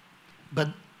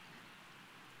 but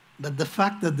the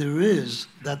fact that there is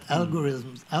that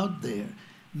algorithms out there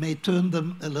may turn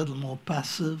them a little more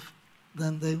passive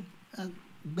than they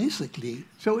basically.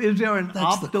 So is there an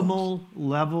that's the optimal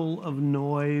level of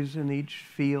noise in each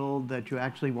field that you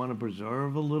actually want to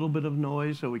preserve a little bit of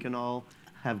noise so we can all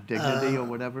have dignity or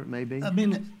whatever it may be? I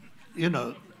mean, you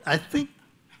know, I think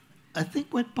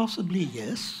quite possibly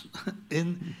yes.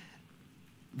 It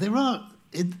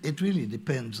really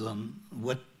depends on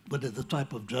what is the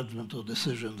type of judgment or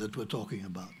decision that we're talking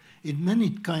about. In many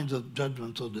kinds of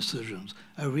judgments or decisions,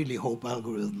 I really hope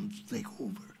algorithms take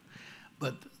over.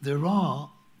 But there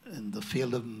are, in the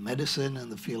field of medicine, in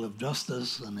the field of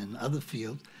justice, and in other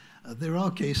fields, there are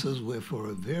cases where for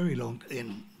a very long,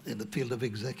 in the field of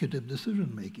executive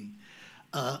decision-making,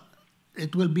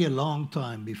 it will be a long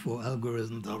time before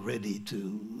algorithms are ready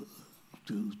to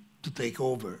take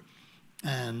over.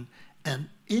 And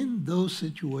in those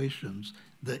situations,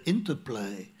 the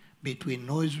interplay between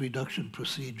noise reduction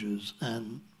procedures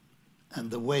and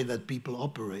the way that people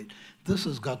operate, this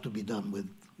has got to be done with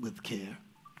care.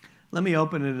 Let me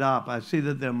open it up. I see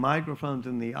that there are microphones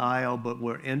in the aisle, but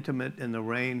we're intimate and the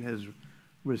rain has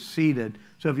receded.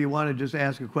 So if you want to just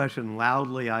ask a question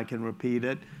loudly, I can repeat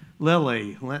it.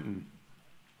 Lily Linton.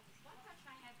 One question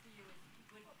I had for you is,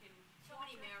 when so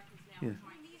many Americans now Yeah. are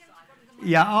trying to decide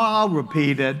Yeah, I'll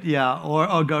repeat it. Yeah,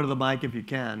 or go to the mic if you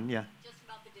can. Yeah. just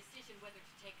about the decision whether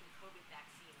to take the COVID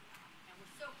vaccine or not, and we're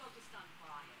so focused on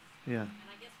bias. Yeah. And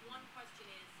I guess one question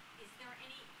is there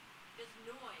any, does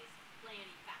noise play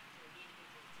any factor in the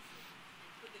individual's decision? And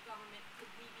could the government,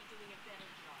 could we be doing a better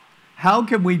job? How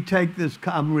can we take this?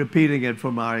 I'm repeating it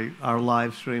from our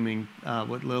live streaming,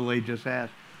 what Lily just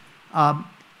asked.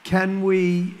 Can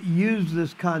we use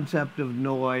this concept of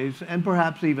noise, and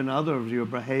perhaps even other of your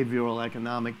behavioral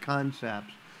economic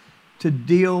concepts, to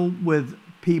deal with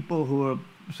people who are,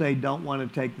 say, don't want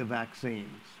to take the vaccines?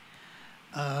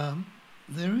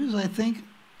 There is, I think,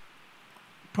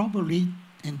 probably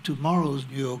in tomorrow's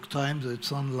New York Times,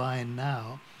 it's online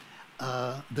now,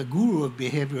 the guru of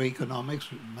behavioral economics,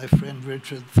 my friend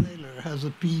Richard Thaler, has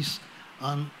a piece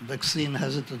on vaccine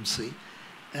hesitancy.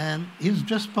 And he's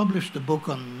just published a book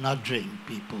on nudging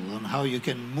people, on how you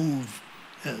can move,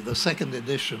 the second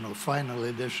edition or final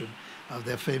edition of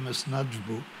their famous nudge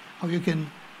book, how you can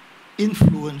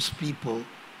influence people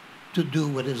to do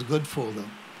what is good for them.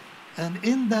 And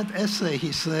in that essay,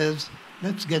 he says,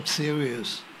 let's get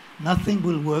serious. Nothing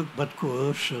will work but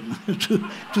coercion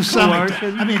to some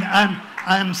extent. I mean,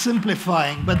 I'm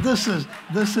simplifying, but this is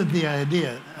the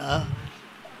idea.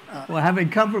 Well, having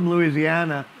come from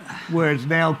Louisiana, where it's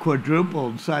now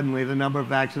quadrupled suddenly the number of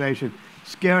vaccinations,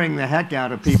 scaring the heck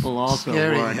out of people also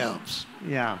Scaring helps.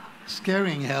 Yeah.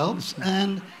 Scaring helps,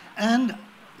 and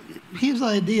his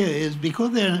idea is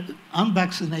because they're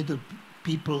unvaccinated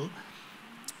people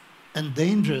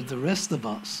endanger the rest of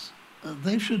us,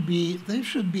 they should be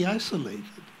isolated.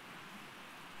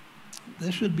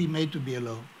 They should be made to be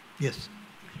alone. Yes.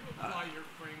 If you apply your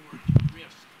framework to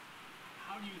risk,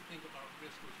 how do you think about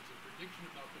risk, which is a prediction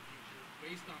about the future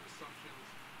based on assumptions,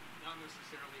 not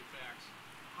necessarily facts?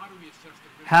 How do we assess the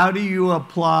risk? How do you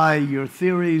apply your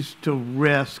theories to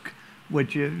risk,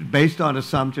 which is based on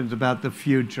assumptions about the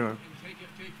future? And take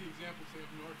the example, say,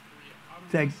 of North Korea. How do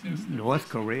we Take assess the North risk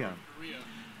of Korea. North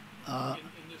Korea in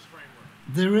this framework?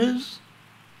 There is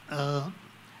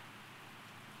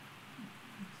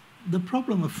the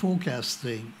problem of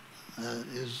forecasting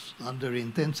is under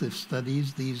intensive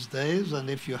studies these days, and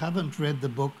if you haven't read the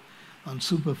book on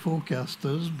super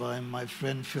forecasters by my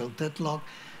friend Phil Tetlock,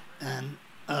 and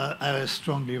I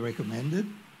strongly recommend it.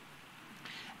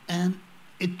 And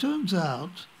it turns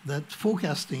out that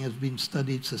forecasting has been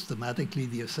studied systematically,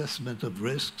 the assessment of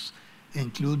risks,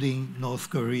 including North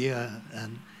Korea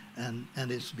and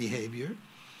its behavior.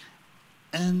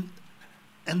 And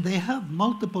they have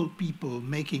multiple people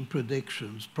making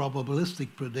predictions,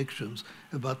 probabilistic predictions,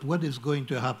 about what is going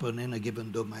to happen in a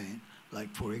given domain.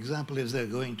 Like, for example, is there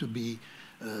going to be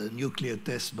a nuclear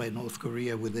test by North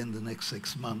Korea within the next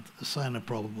 6 months? Assign a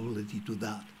probability to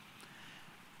that.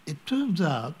 It turns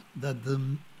out that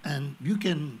and you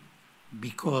can,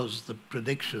 because the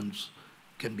predictions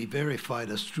can be verified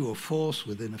as true or false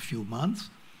within a few months,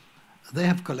 they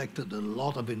have collected a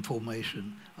lot of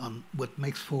information on what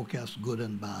makes forecasts good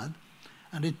and bad.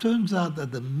 And it turns out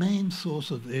that the main source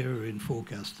of error in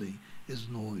forecasting is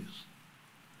noise.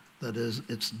 That is,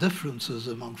 it's differences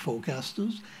among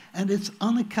forecasters, and it's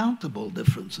unaccountable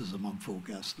differences among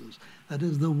forecasters. That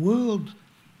is, the world,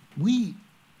 we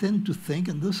tend to think,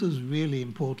 and this is really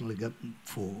important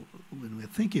for when we're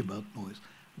thinking about noise,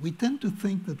 we tend to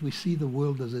think that we see the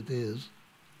world as it is,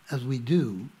 as we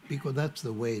do, because that's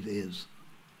the way it is.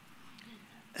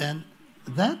 And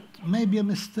that may be a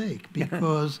mistake,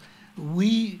 because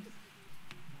we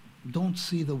don't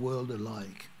see the world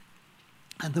alike.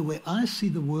 And the way I see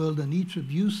the world and each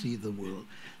of you see the world,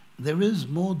 there is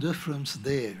more difference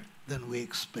there than we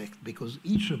expect, because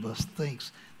each of us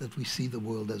thinks that we see the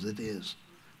world as it is.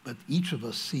 But each of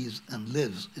us sees and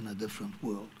lives in a different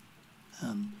world.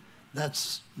 And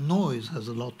noise has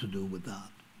a lot to do with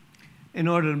that. In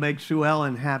order to make Sue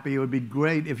Ellen happy, it would be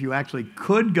great if you actually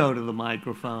could go to the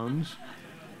microphones.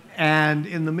 And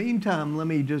in the meantime, let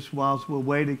me just, whilst we're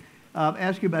waiting,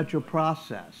 ask you about your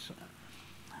process.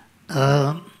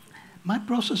 My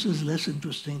process is less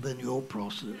interesting than your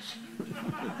process.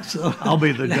 So I'll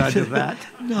be the judge of that.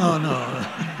 No.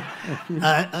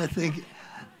 I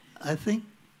think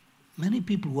many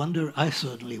people wonder, I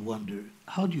certainly wonder,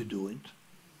 how do you do it?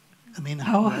 I mean,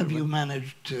 how have you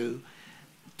managed to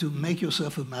make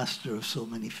yourself a master of so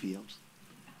many fields?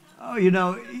 Oh,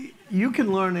 you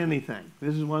can learn anything.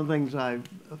 This is one of the things I've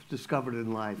discovered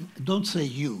in life. Don't say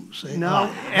you, say no.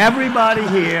 I. Everybody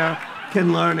here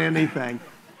can learn anything,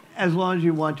 as long as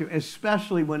you want to,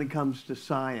 especially when it comes to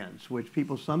science, which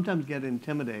people sometimes get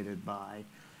intimidated by,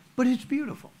 but it's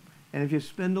beautiful. And if you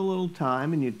spend a little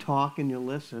time and you talk and you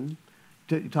listen,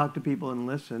 talk to people and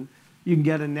listen, you can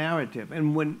get a narrative.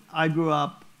 And when I grew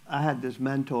up, I had this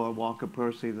mentor, Walter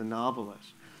Percy, the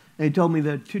novelist. And he told me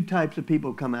there are two types of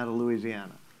people who come out of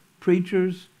Louisiana,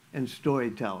 preachers and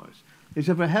storytellers. He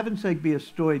said, for heaven's sake, be a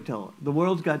storyteller. The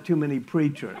world's got too many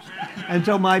preachers. And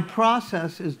so my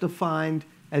process is defined,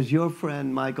 as your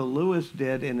friend Michael Lewis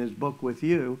did in his book with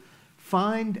you,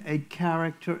 find a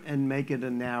character and make it a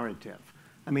narrative.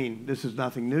 I mean, this is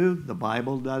nothing new. The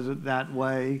Bible does it that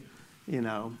way.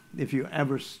 If you're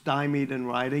ever stymied in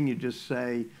writing, you just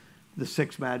say the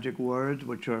 6 magic words,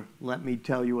 which are, let me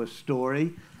tell you a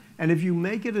story. And if you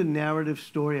make it a narrative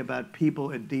story about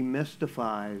people, it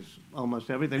demystifies almost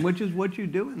everything, which is what you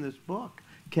do in this book,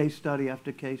 case study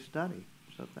after case study.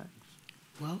 So thanks.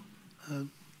 Well,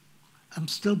 I'm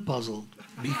still puzzled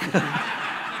because...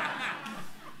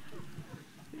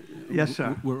 Yes,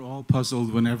 sir. We're all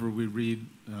puzzled whenever we read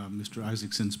Mr.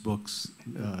 Isaacson's books.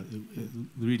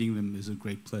 Reading them is a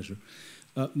great pleasure.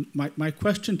 My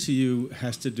question to you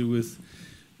has to do with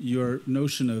your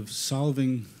notion of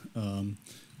solving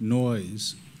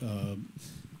noise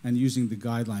and using the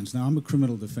guidelines. Now, I'm a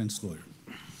criminal defense lawyer,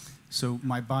 so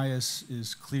my bias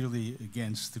is clearly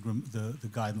against the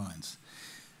guidelines.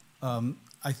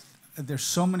 There's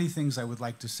so many things I would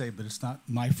like to say, but it's not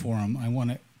my forum. I want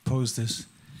to pose this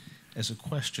as a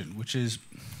question, which is,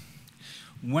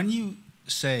 when you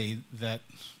say that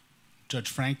Judge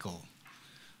Frankel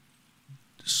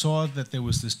saw that there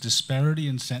was this disparity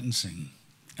in sentencing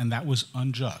and that was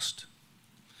unjust,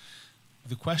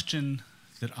 the question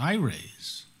that I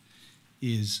raise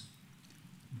is,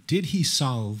 did he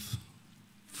solve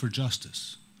for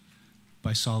justice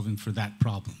by solving for that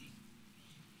problem?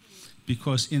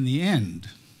 Because in the end,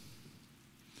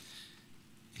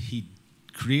 he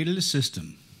created a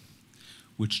system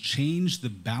which changed the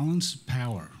balance of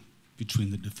power between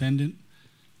the defendant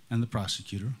and the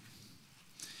prosecutor.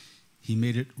 He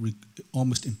made it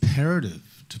almost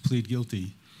imperative to plead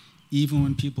guilty even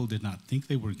when people did not think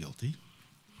they were guilty.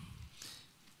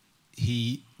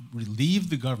 He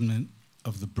relieved the government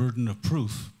of the burden of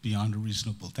proof beyond a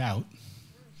reasonable doubt.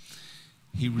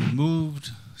 He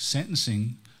removed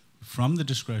sentencing from the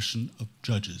discretion of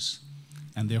judges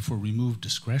and therefore removed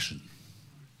discretion.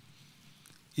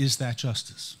 Is that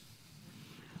justice?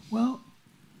 Well,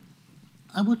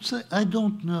 I would say I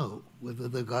don't know whether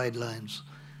the guidelines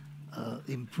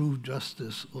improved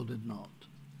justice or did not.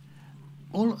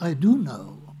 All I do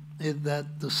know is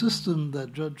that the system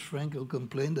that Judge Frankel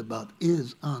complained about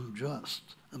is unjust.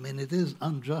 I mean, it is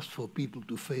unjust for people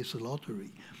to face a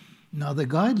lottery. Now, the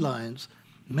guidelines,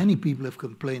 many people have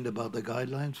complained about the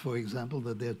guidelines, for example,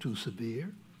 that they're too severe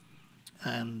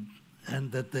and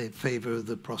that they favor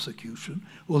the prosecution,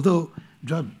 although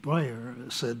Judge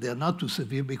Breyer said they're not too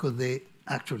severe because they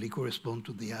actually correspond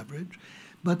to the average.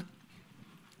 But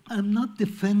I'm not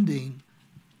defending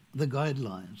the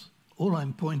guidelines. All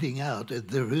I'm pointing out is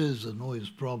there is a noise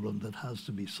problem that has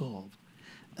to be solved,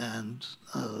 and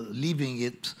leaving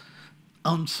it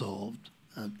unsolved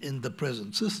in the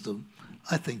present system,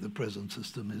 I think the present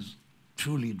system is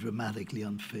truly dramatically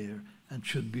unfair and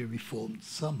should be reformed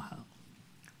somehow.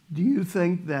 Do you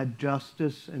think that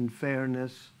justice and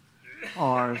fairness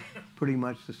are pretty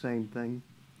much the same thing?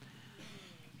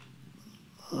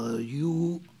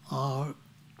 are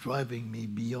driving me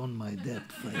beyond my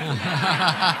depth.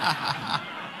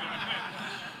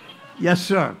 Yes,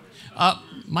 sir.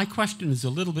 My question is a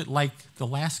little bit like the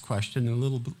last question and a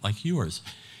little bit like yours.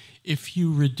 If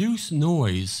you reduce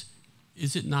noise,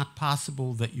 is it not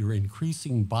possible that you're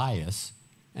increasing bias,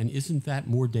 and isn't that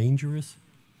more dangerous?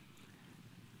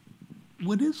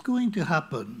 What is going to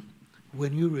happen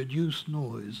when you reduce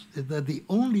noise is that the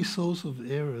only source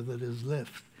of error that is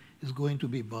left is going to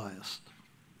be biased.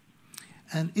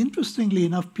 And interestingly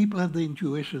enough, people have the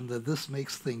intuition that this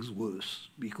makes things worse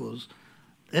because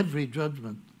every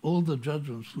judgment, all the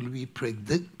judgments will be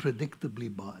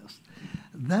predictably biased.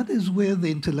 That is where the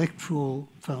intellectual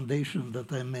foundation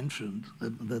that I mentioned,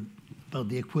 about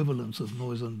the equivalence of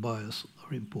noise and bias,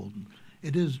 are important.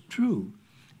 It is true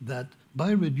that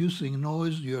by reducing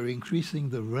noise, you're increasing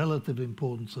the relative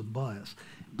importance of bias.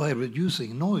 By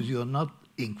reducing noise, you're not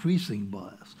increasing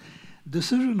bias.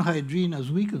 Decision hygiene,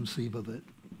 as we conceive of it,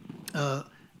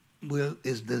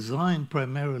 is designed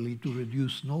primarily to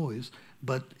reduce noise,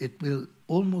 but it will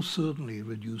almost certainly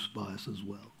reduce bias as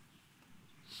well.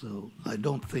 So I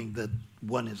don't think that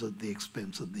one is at the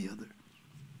expense of the other.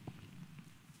 I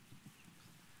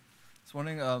was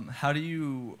wondering, how do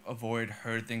you avoid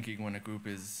herd thinking when a group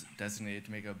is designated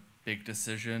to make a big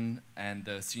decision and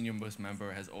the senior-most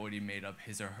member has already made up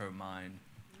his or her mind?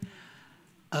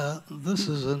 This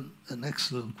is an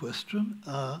excellent question.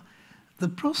 The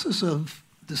process of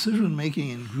decision-making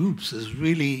in groups is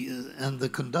really, and the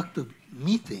conduct of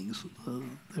meetings,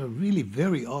 they're really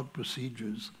very odd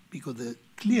procedures because they're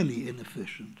clearly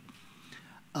inefficient.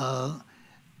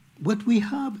 What we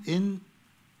have in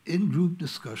group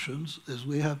discussions is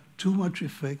we have too much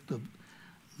effect of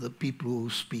the people who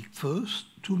speak first,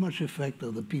 too much effect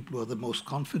of the people who are the most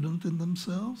confident in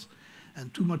themselves,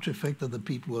 and too much effect of the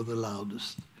people who are the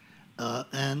loudest.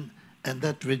 And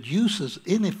that reduces,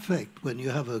 in effect, when you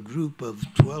have a group of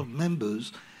 12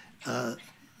 members,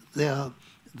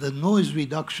 the noise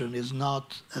reduction is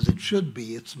not as it should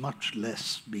be, it's much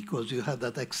less, because you have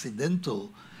that accidental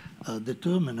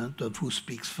determinant of who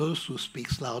speaks first, who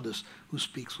speaks loudest, who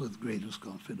speaks with greatest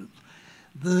confidence.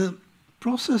 The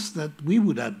process that we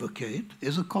would advocate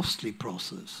is a costly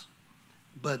process,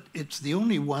 but it's the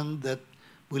only one that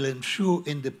will ensure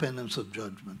independence of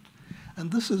judgment.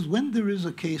 And this is when there is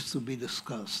a case to be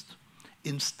discussed.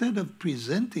 Instead of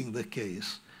presenting the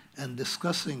case and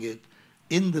discussing it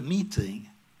in the meeting,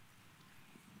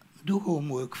 do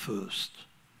homework first,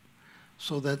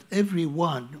 so that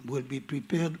everyone will be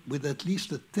prepared with at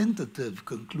least a tentative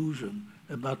conclusion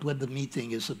about what the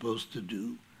meeting is supposed to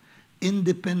do,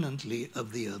 independently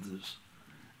of the others,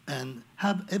 and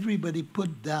have everybody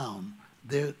put down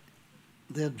their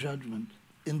judgment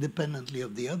independently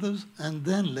of the others, and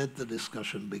then let the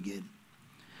discussion begin.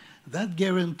 That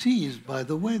guarantees, by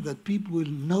the way, that people will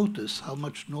notice how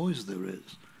much noise there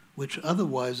is, which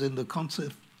otherwise in the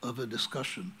concept of a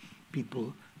discussion,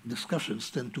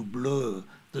 discussions tend to blur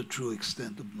the true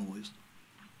extent of noise.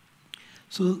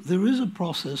 So there is a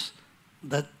process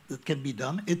that can be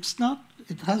done. It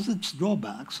has its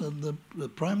drawbacks, and the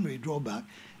primary drawback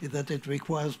is that it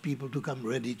requires people to come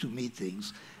ready to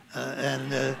meetings,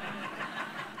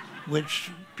 which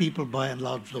people by and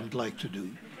large don't like to do.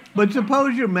 But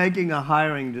suppose you're making a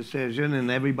hiring decision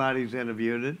and everybody's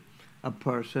interviewed a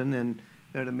person and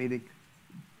they're at a meeting.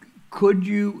 Could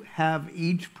you have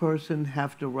each person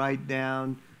have to write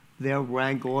down their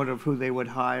rank order of who they would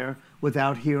hire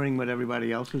without hearing what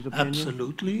everybody else's opinion?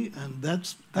 Absolutely, and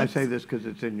that's I say this because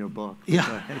it's in your book.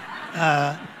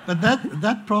 Yeah, but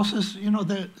that process,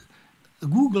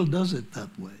 Google does it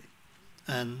that way.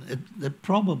 And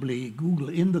probably Google,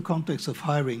 in the context of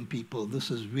hiring people,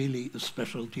 this is really a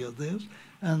specialty of theirs.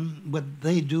 And what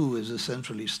they do is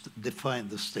essentially define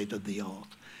the state of the art.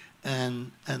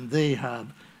 And they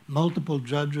have multiple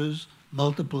judges,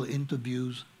 multiple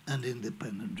interviews, and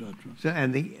independent judgments. So,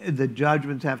 and the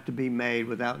judgments have to be made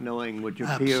without knowing what your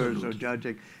peers are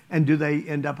judging. And do they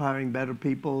end up hiring better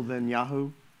people than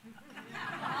Yahoo?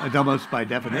 It's almost by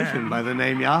definition, by the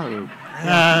name Yahoo.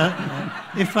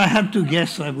 If I had to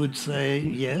guess, I would say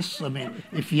yes. I mean,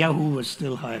 if Yahoo was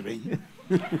still hiring.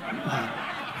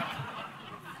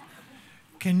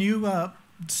 Can you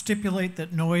stipulate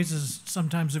that noise is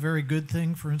sometimes a very good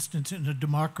thing? For instance, in a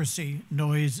democracy,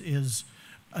 noise is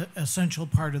an essential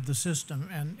part of the system.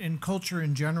 And in culture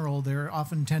in general, there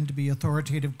often tend to be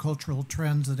authoritative cultural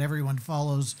trends that everyone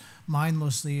follows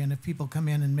mindlessly. And if people come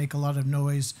in and make a lot of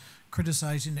noise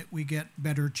criticizing it, we get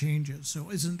better changes.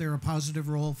 So isn't there a positive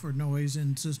role for noise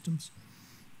in systems?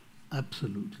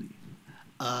 Absolutely.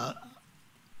 I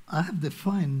have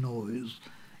defined noise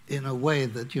in a way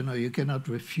that, you cannot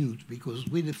refute, because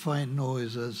we define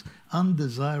noise as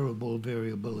undesirable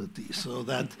variability. So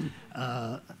that,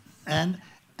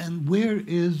 and where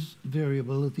is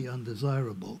variability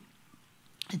undesirable?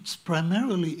 It's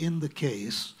primarily in the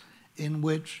case in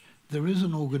which there is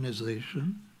an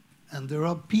organization and there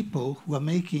are people who are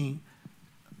making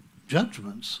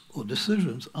judgments or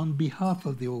decisions on behalf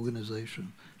of the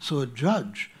organization. So a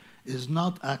judge is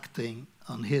not acting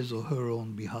on his or her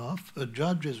own behalf. A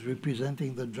judge is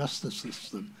representing the justice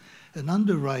system. An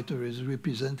underwriter is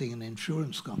representing an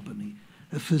insurance company.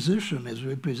 A physician is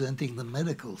representing the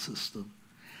medical system.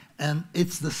 And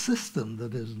it's the system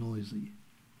that is noisy.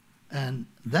 And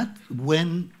that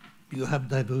when you have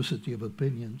diversity of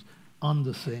opinions on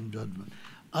the same judgment.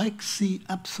 I see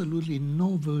absolutely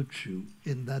no virtue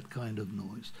in that kind of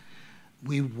noise.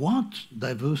 We want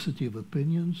diversity of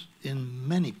opinions in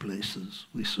many places.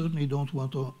 We certainly don't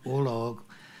want all our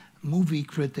movie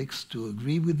critics to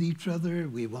agree with each other.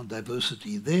 We want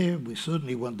diversity there. We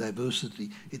certainly want diversity.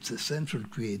 It's essential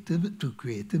to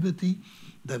creativity.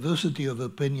 Diversity of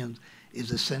opinions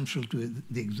is essential to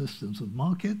the existence of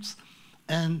markets,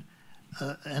 and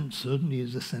certainly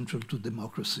is essential to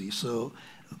democracy. So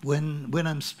when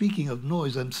I'm speaking of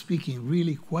noise, I'm speaking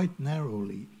really quite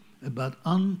narrowly about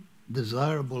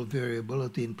undesirable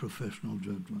variability in professional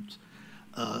judgments.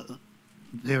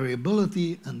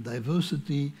 Variability and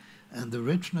diversity and the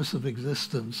richness of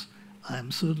existence, I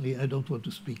don't want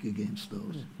to speak against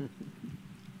those.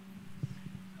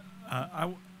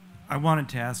 I wanted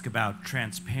to ask about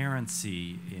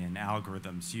transparency in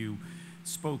algorithms. You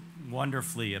spoke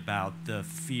wonderfully about the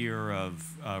fear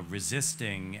of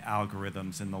resisting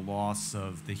algorithms and the loss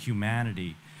of the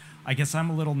humanity. I guess I'm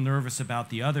a little nervous about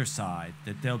the other side,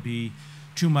 that there'll be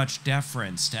too much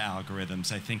deference to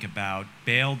algorithms. I think about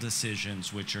bail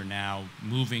decisions, which are now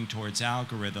moving towards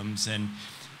algorithms, and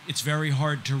it's very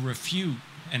hard to refute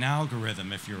an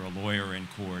algorithm if you're a lawyer in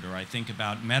court. Or I think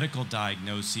about medical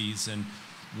diagnoses and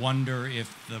wonder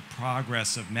if the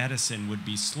progress of medicine would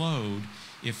be slowed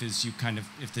if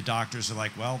the doctors are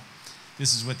like, well,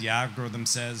 this is what the algorithm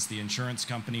says, the insurance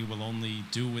company will only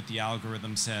do what the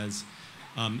algorithm says.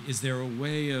 Is there a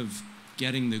way of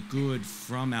getting the good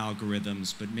from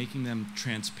algorithms but making them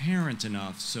transparent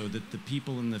enough so that the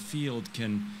people in the field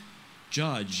can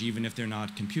judge even if they're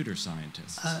not computer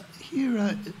scientists? Here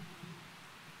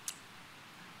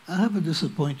I have a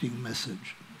disappointing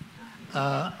message.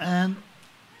 And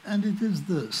it is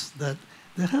this, that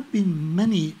there have been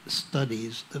many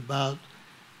studies about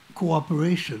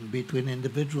cooperation between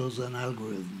individuals and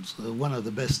algorithms. One of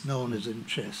the best known is in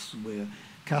chess, where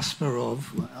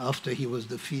Kasparov, after he was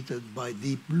defeated by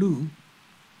Deep Blue,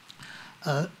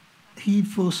 he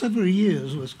for several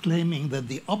years was claiming that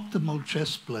the optimal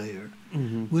chess player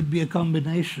would be a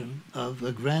combination of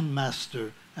a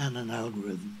grandmaster and an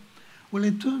algorithm. Well,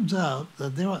 it turns out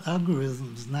that there are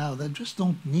algorithms now that just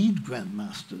don't need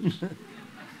grandmasters.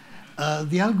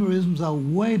 The algorithms are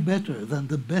way better than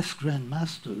the best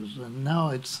grandmasters, and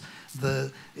now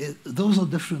those are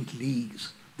different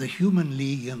leagues, the human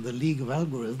league and the league of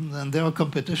algorithms, and there are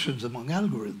competitions among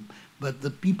algorithms, but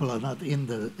the people are not in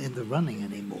the running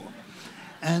anymore.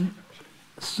 And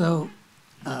so,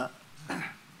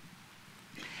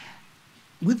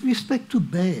 with respect to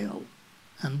bail,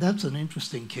 and that's an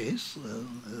interesting case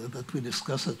that we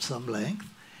discuss at some length,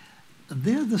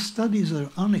 there the studies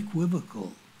are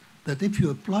unequivocal that if you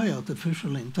apply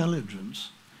artificial intelligence,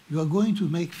 you are going to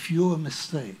make fewer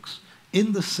mistakes,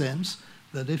 in the sense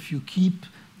that if you keep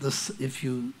the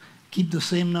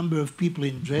same number of people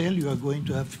in jail, you are going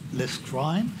to have less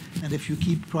crime, and if you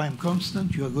keep crime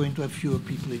constant, you are going to have fewer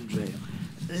people in jail.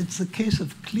 It's a case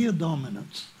of clear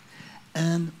dominance.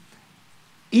 And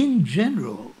in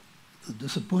general, the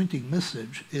disappointing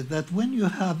message is that when you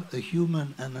have a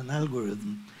human and an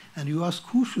algorithm, and you ask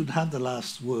who should have the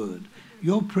last word,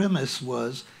 your premise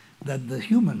was that the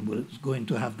human was going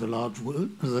to have the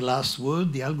last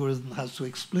word. The algorithm has to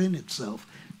explain itself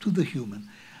to the human.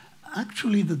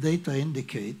 Actually, the data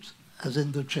indicates, as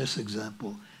in the chess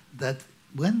example, that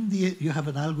when you have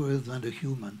an algorithm and a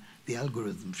human, the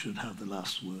algorithm should have the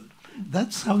last word.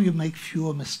 That's how you make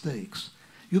fewer mistakes.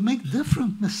 You make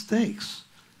different mistakes,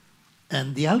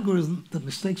 and the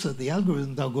mistakes of the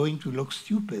algorithm are going to look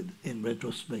stupid in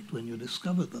retrospect when you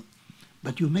discover them.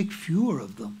 But you make fewer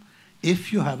of them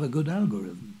if you have a good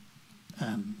algorithm.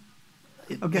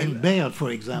 In bail, for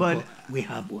example, we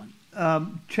have one.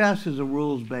 Chess is a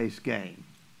rules-based game,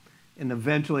 and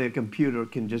eventually a computer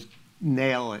can just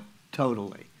nail it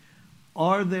totally.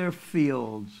 Are there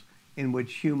fields in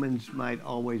which humans might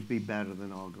always be better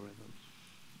than algorithms?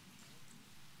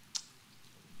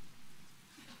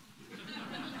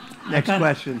 Next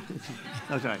question.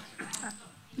 Oh, sorry.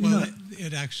 Well,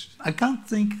 it actually... I can't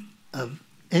think of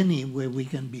any where we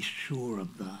can be sure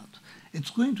of that. It's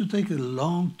going to take a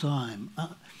long time.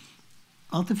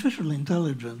 Artificial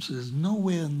intelligence is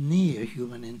nowhere near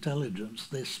human intelligence.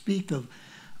 They speak of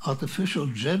artificial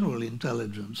general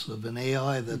intelligence, of an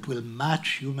AI that will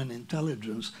match human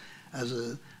intelligence as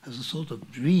a sort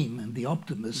of dream, and the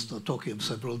optimists are talking of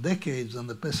several decades, and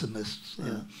the pessimists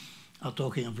are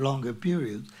talking of longer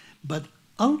periods. But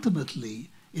ultimately,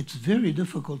 it's very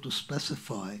difficult to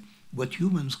specify what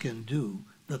humans can do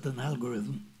that an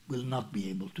algorithm will not be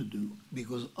able to do.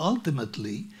 Because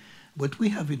ultimately, what we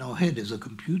have in our head is a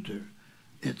computer.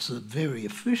 It's a very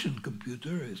efficient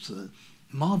computer. It's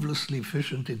marvelously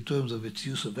efficient in terms of its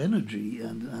use of energy,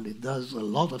 and it does a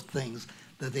lot of things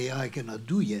that AI cannot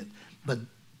do yet. But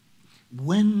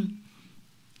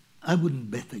I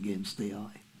wouldn't bet against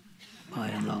AI, by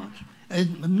and large.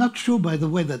 And I'm not sure, by the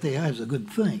way, that AI is a good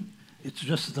thing. It's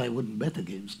just that I wouldn't bet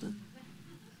against it.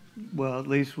 Well, at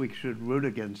least we should root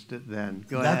against it then.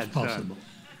 Go That's ahead, possible. Sir.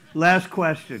 Last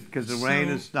question, because the rain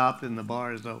has stopped and the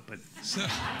bar is open.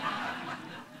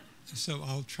 So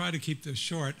I'll try to keep this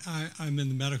short. I'm in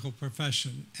the medical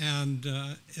profession, and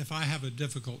if I have a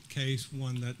difficult case,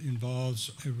 one that involves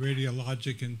a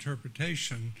radiologic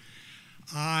interpretation,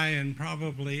 I and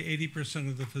probably 80%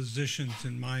 of the physicians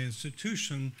in my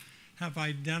institution have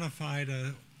identified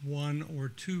one or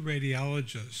two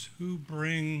radiologists who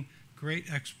bring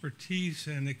great expertise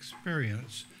and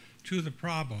experience to the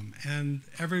problem, and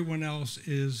everyone else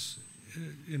is,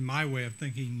 in my way of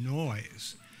thinking,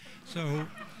 noise.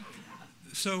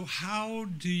 So how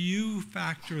do you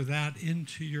factor that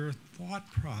into your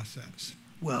thought process?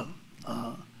 Well,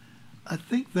 I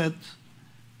think that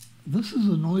this is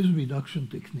a noise reduction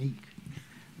technique.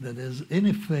 That is, in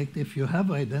effect, if you have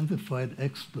identified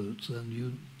experts and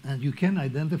you can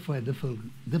identify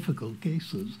difficult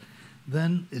cases,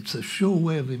 then it's a sure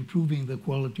way of improving the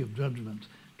quality of judgment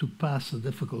to pass the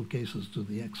difficult cases to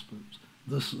the experts.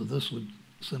 This would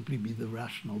simply be the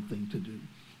rational thing to do.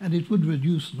 And it would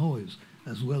reduce noise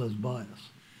as well as bias.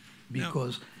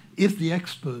 Because if the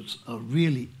experts are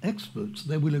really experts,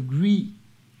 they will agree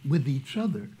with each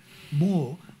other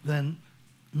more than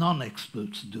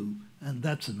non-experts do, and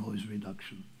that's a noise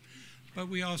reduction. But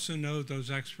we also know those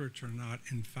experts are not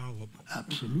infallible.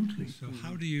 Absolutely. So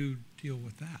how do you deal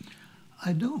with that?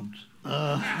 I don't.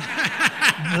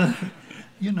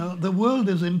 The world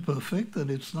is imperfect,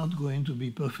 and it's not going to be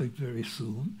perfect very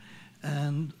soon.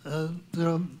 And I'm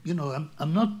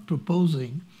not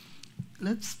proposing.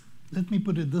 Let me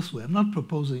put it this way: I'm not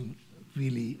proposing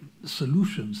really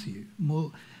solutions here.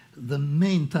 More, the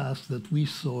main task that we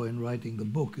saw in writing the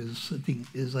book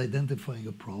is identifying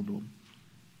a problem,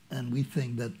 and we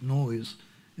think that noise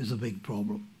is a big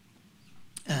problem.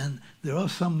 And there are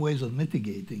some ways of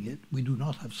mitigating it. We do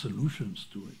not have solutions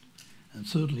to it. And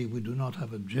certainly we do not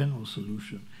have a general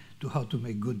solution to how to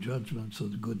make good judgments or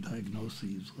good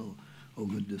diagnoses or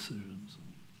good decisions.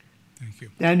 Thank you.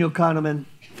 Daniel Kahneman,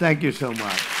 thank you so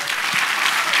much.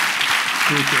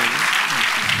 Appreciate it.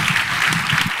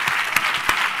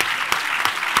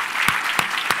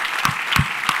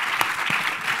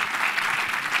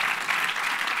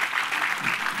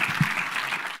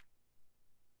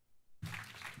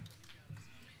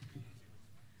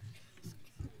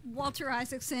 Walter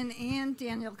Isaacson and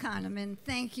Daniel Kahneman,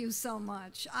 thank you so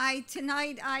much.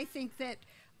 Tonight, I think that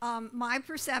my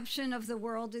perception of the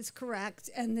world is correct,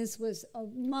 and this was a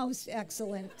most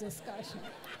excellent discussion.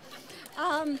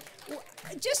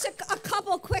 Just a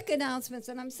couple quick announcements,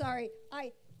 and I'm sorry.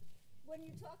 When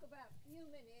you talk about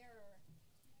human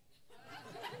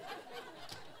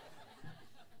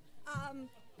error,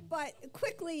 but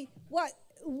quickly,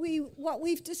 what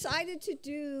we've decided to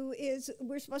do is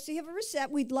we're supposed to have a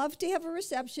reception. We'd love to have a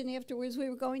reception afterwards. We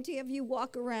were going to have you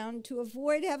walk around. To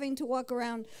avoid having to walk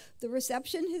around, the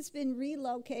reception has been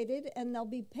relocated, and they'll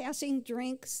be passing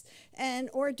drinks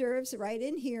and hors d'oeuvres right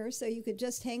in here, so you could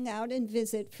just hang out and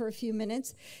visit for a few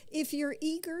minutes. If you're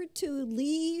eager to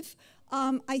leave,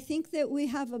 I think that we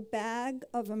have a bag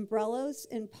of umbrellas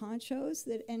and ponchos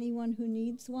that anyone who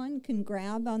needs one can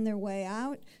grab on their way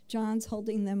out. John's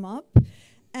holding them up.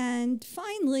 And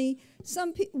finally,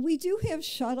 we do have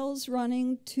shuttles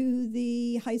running to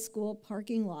the high school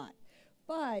parking lot.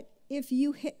 But if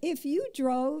you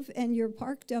drove and you're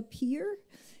parked up here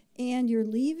and you're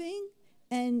leaving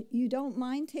and you don't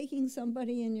mind taking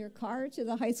somebody in your car to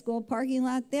the high school parking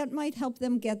lot, that might help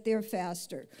them get there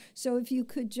faster. So if you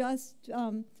could just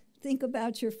think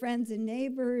about your friends and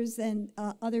neighbors and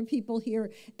other people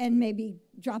here and maybe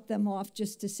drop them off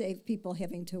just to save people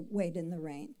having to wait in the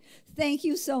rain. Thank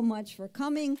you so much for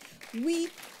coming.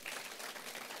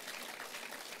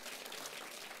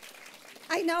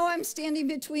 I know I'm standing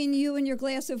between you and your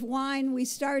glass of wine. We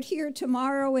start here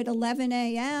tomorrow at 11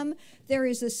 a.m. There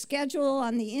is a schedule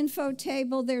on the info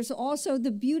table. There's also the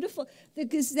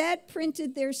Gazette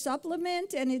printed their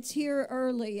supplement, and it's here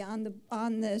early on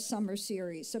the summer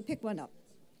series. So pick one up.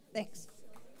 Thanks.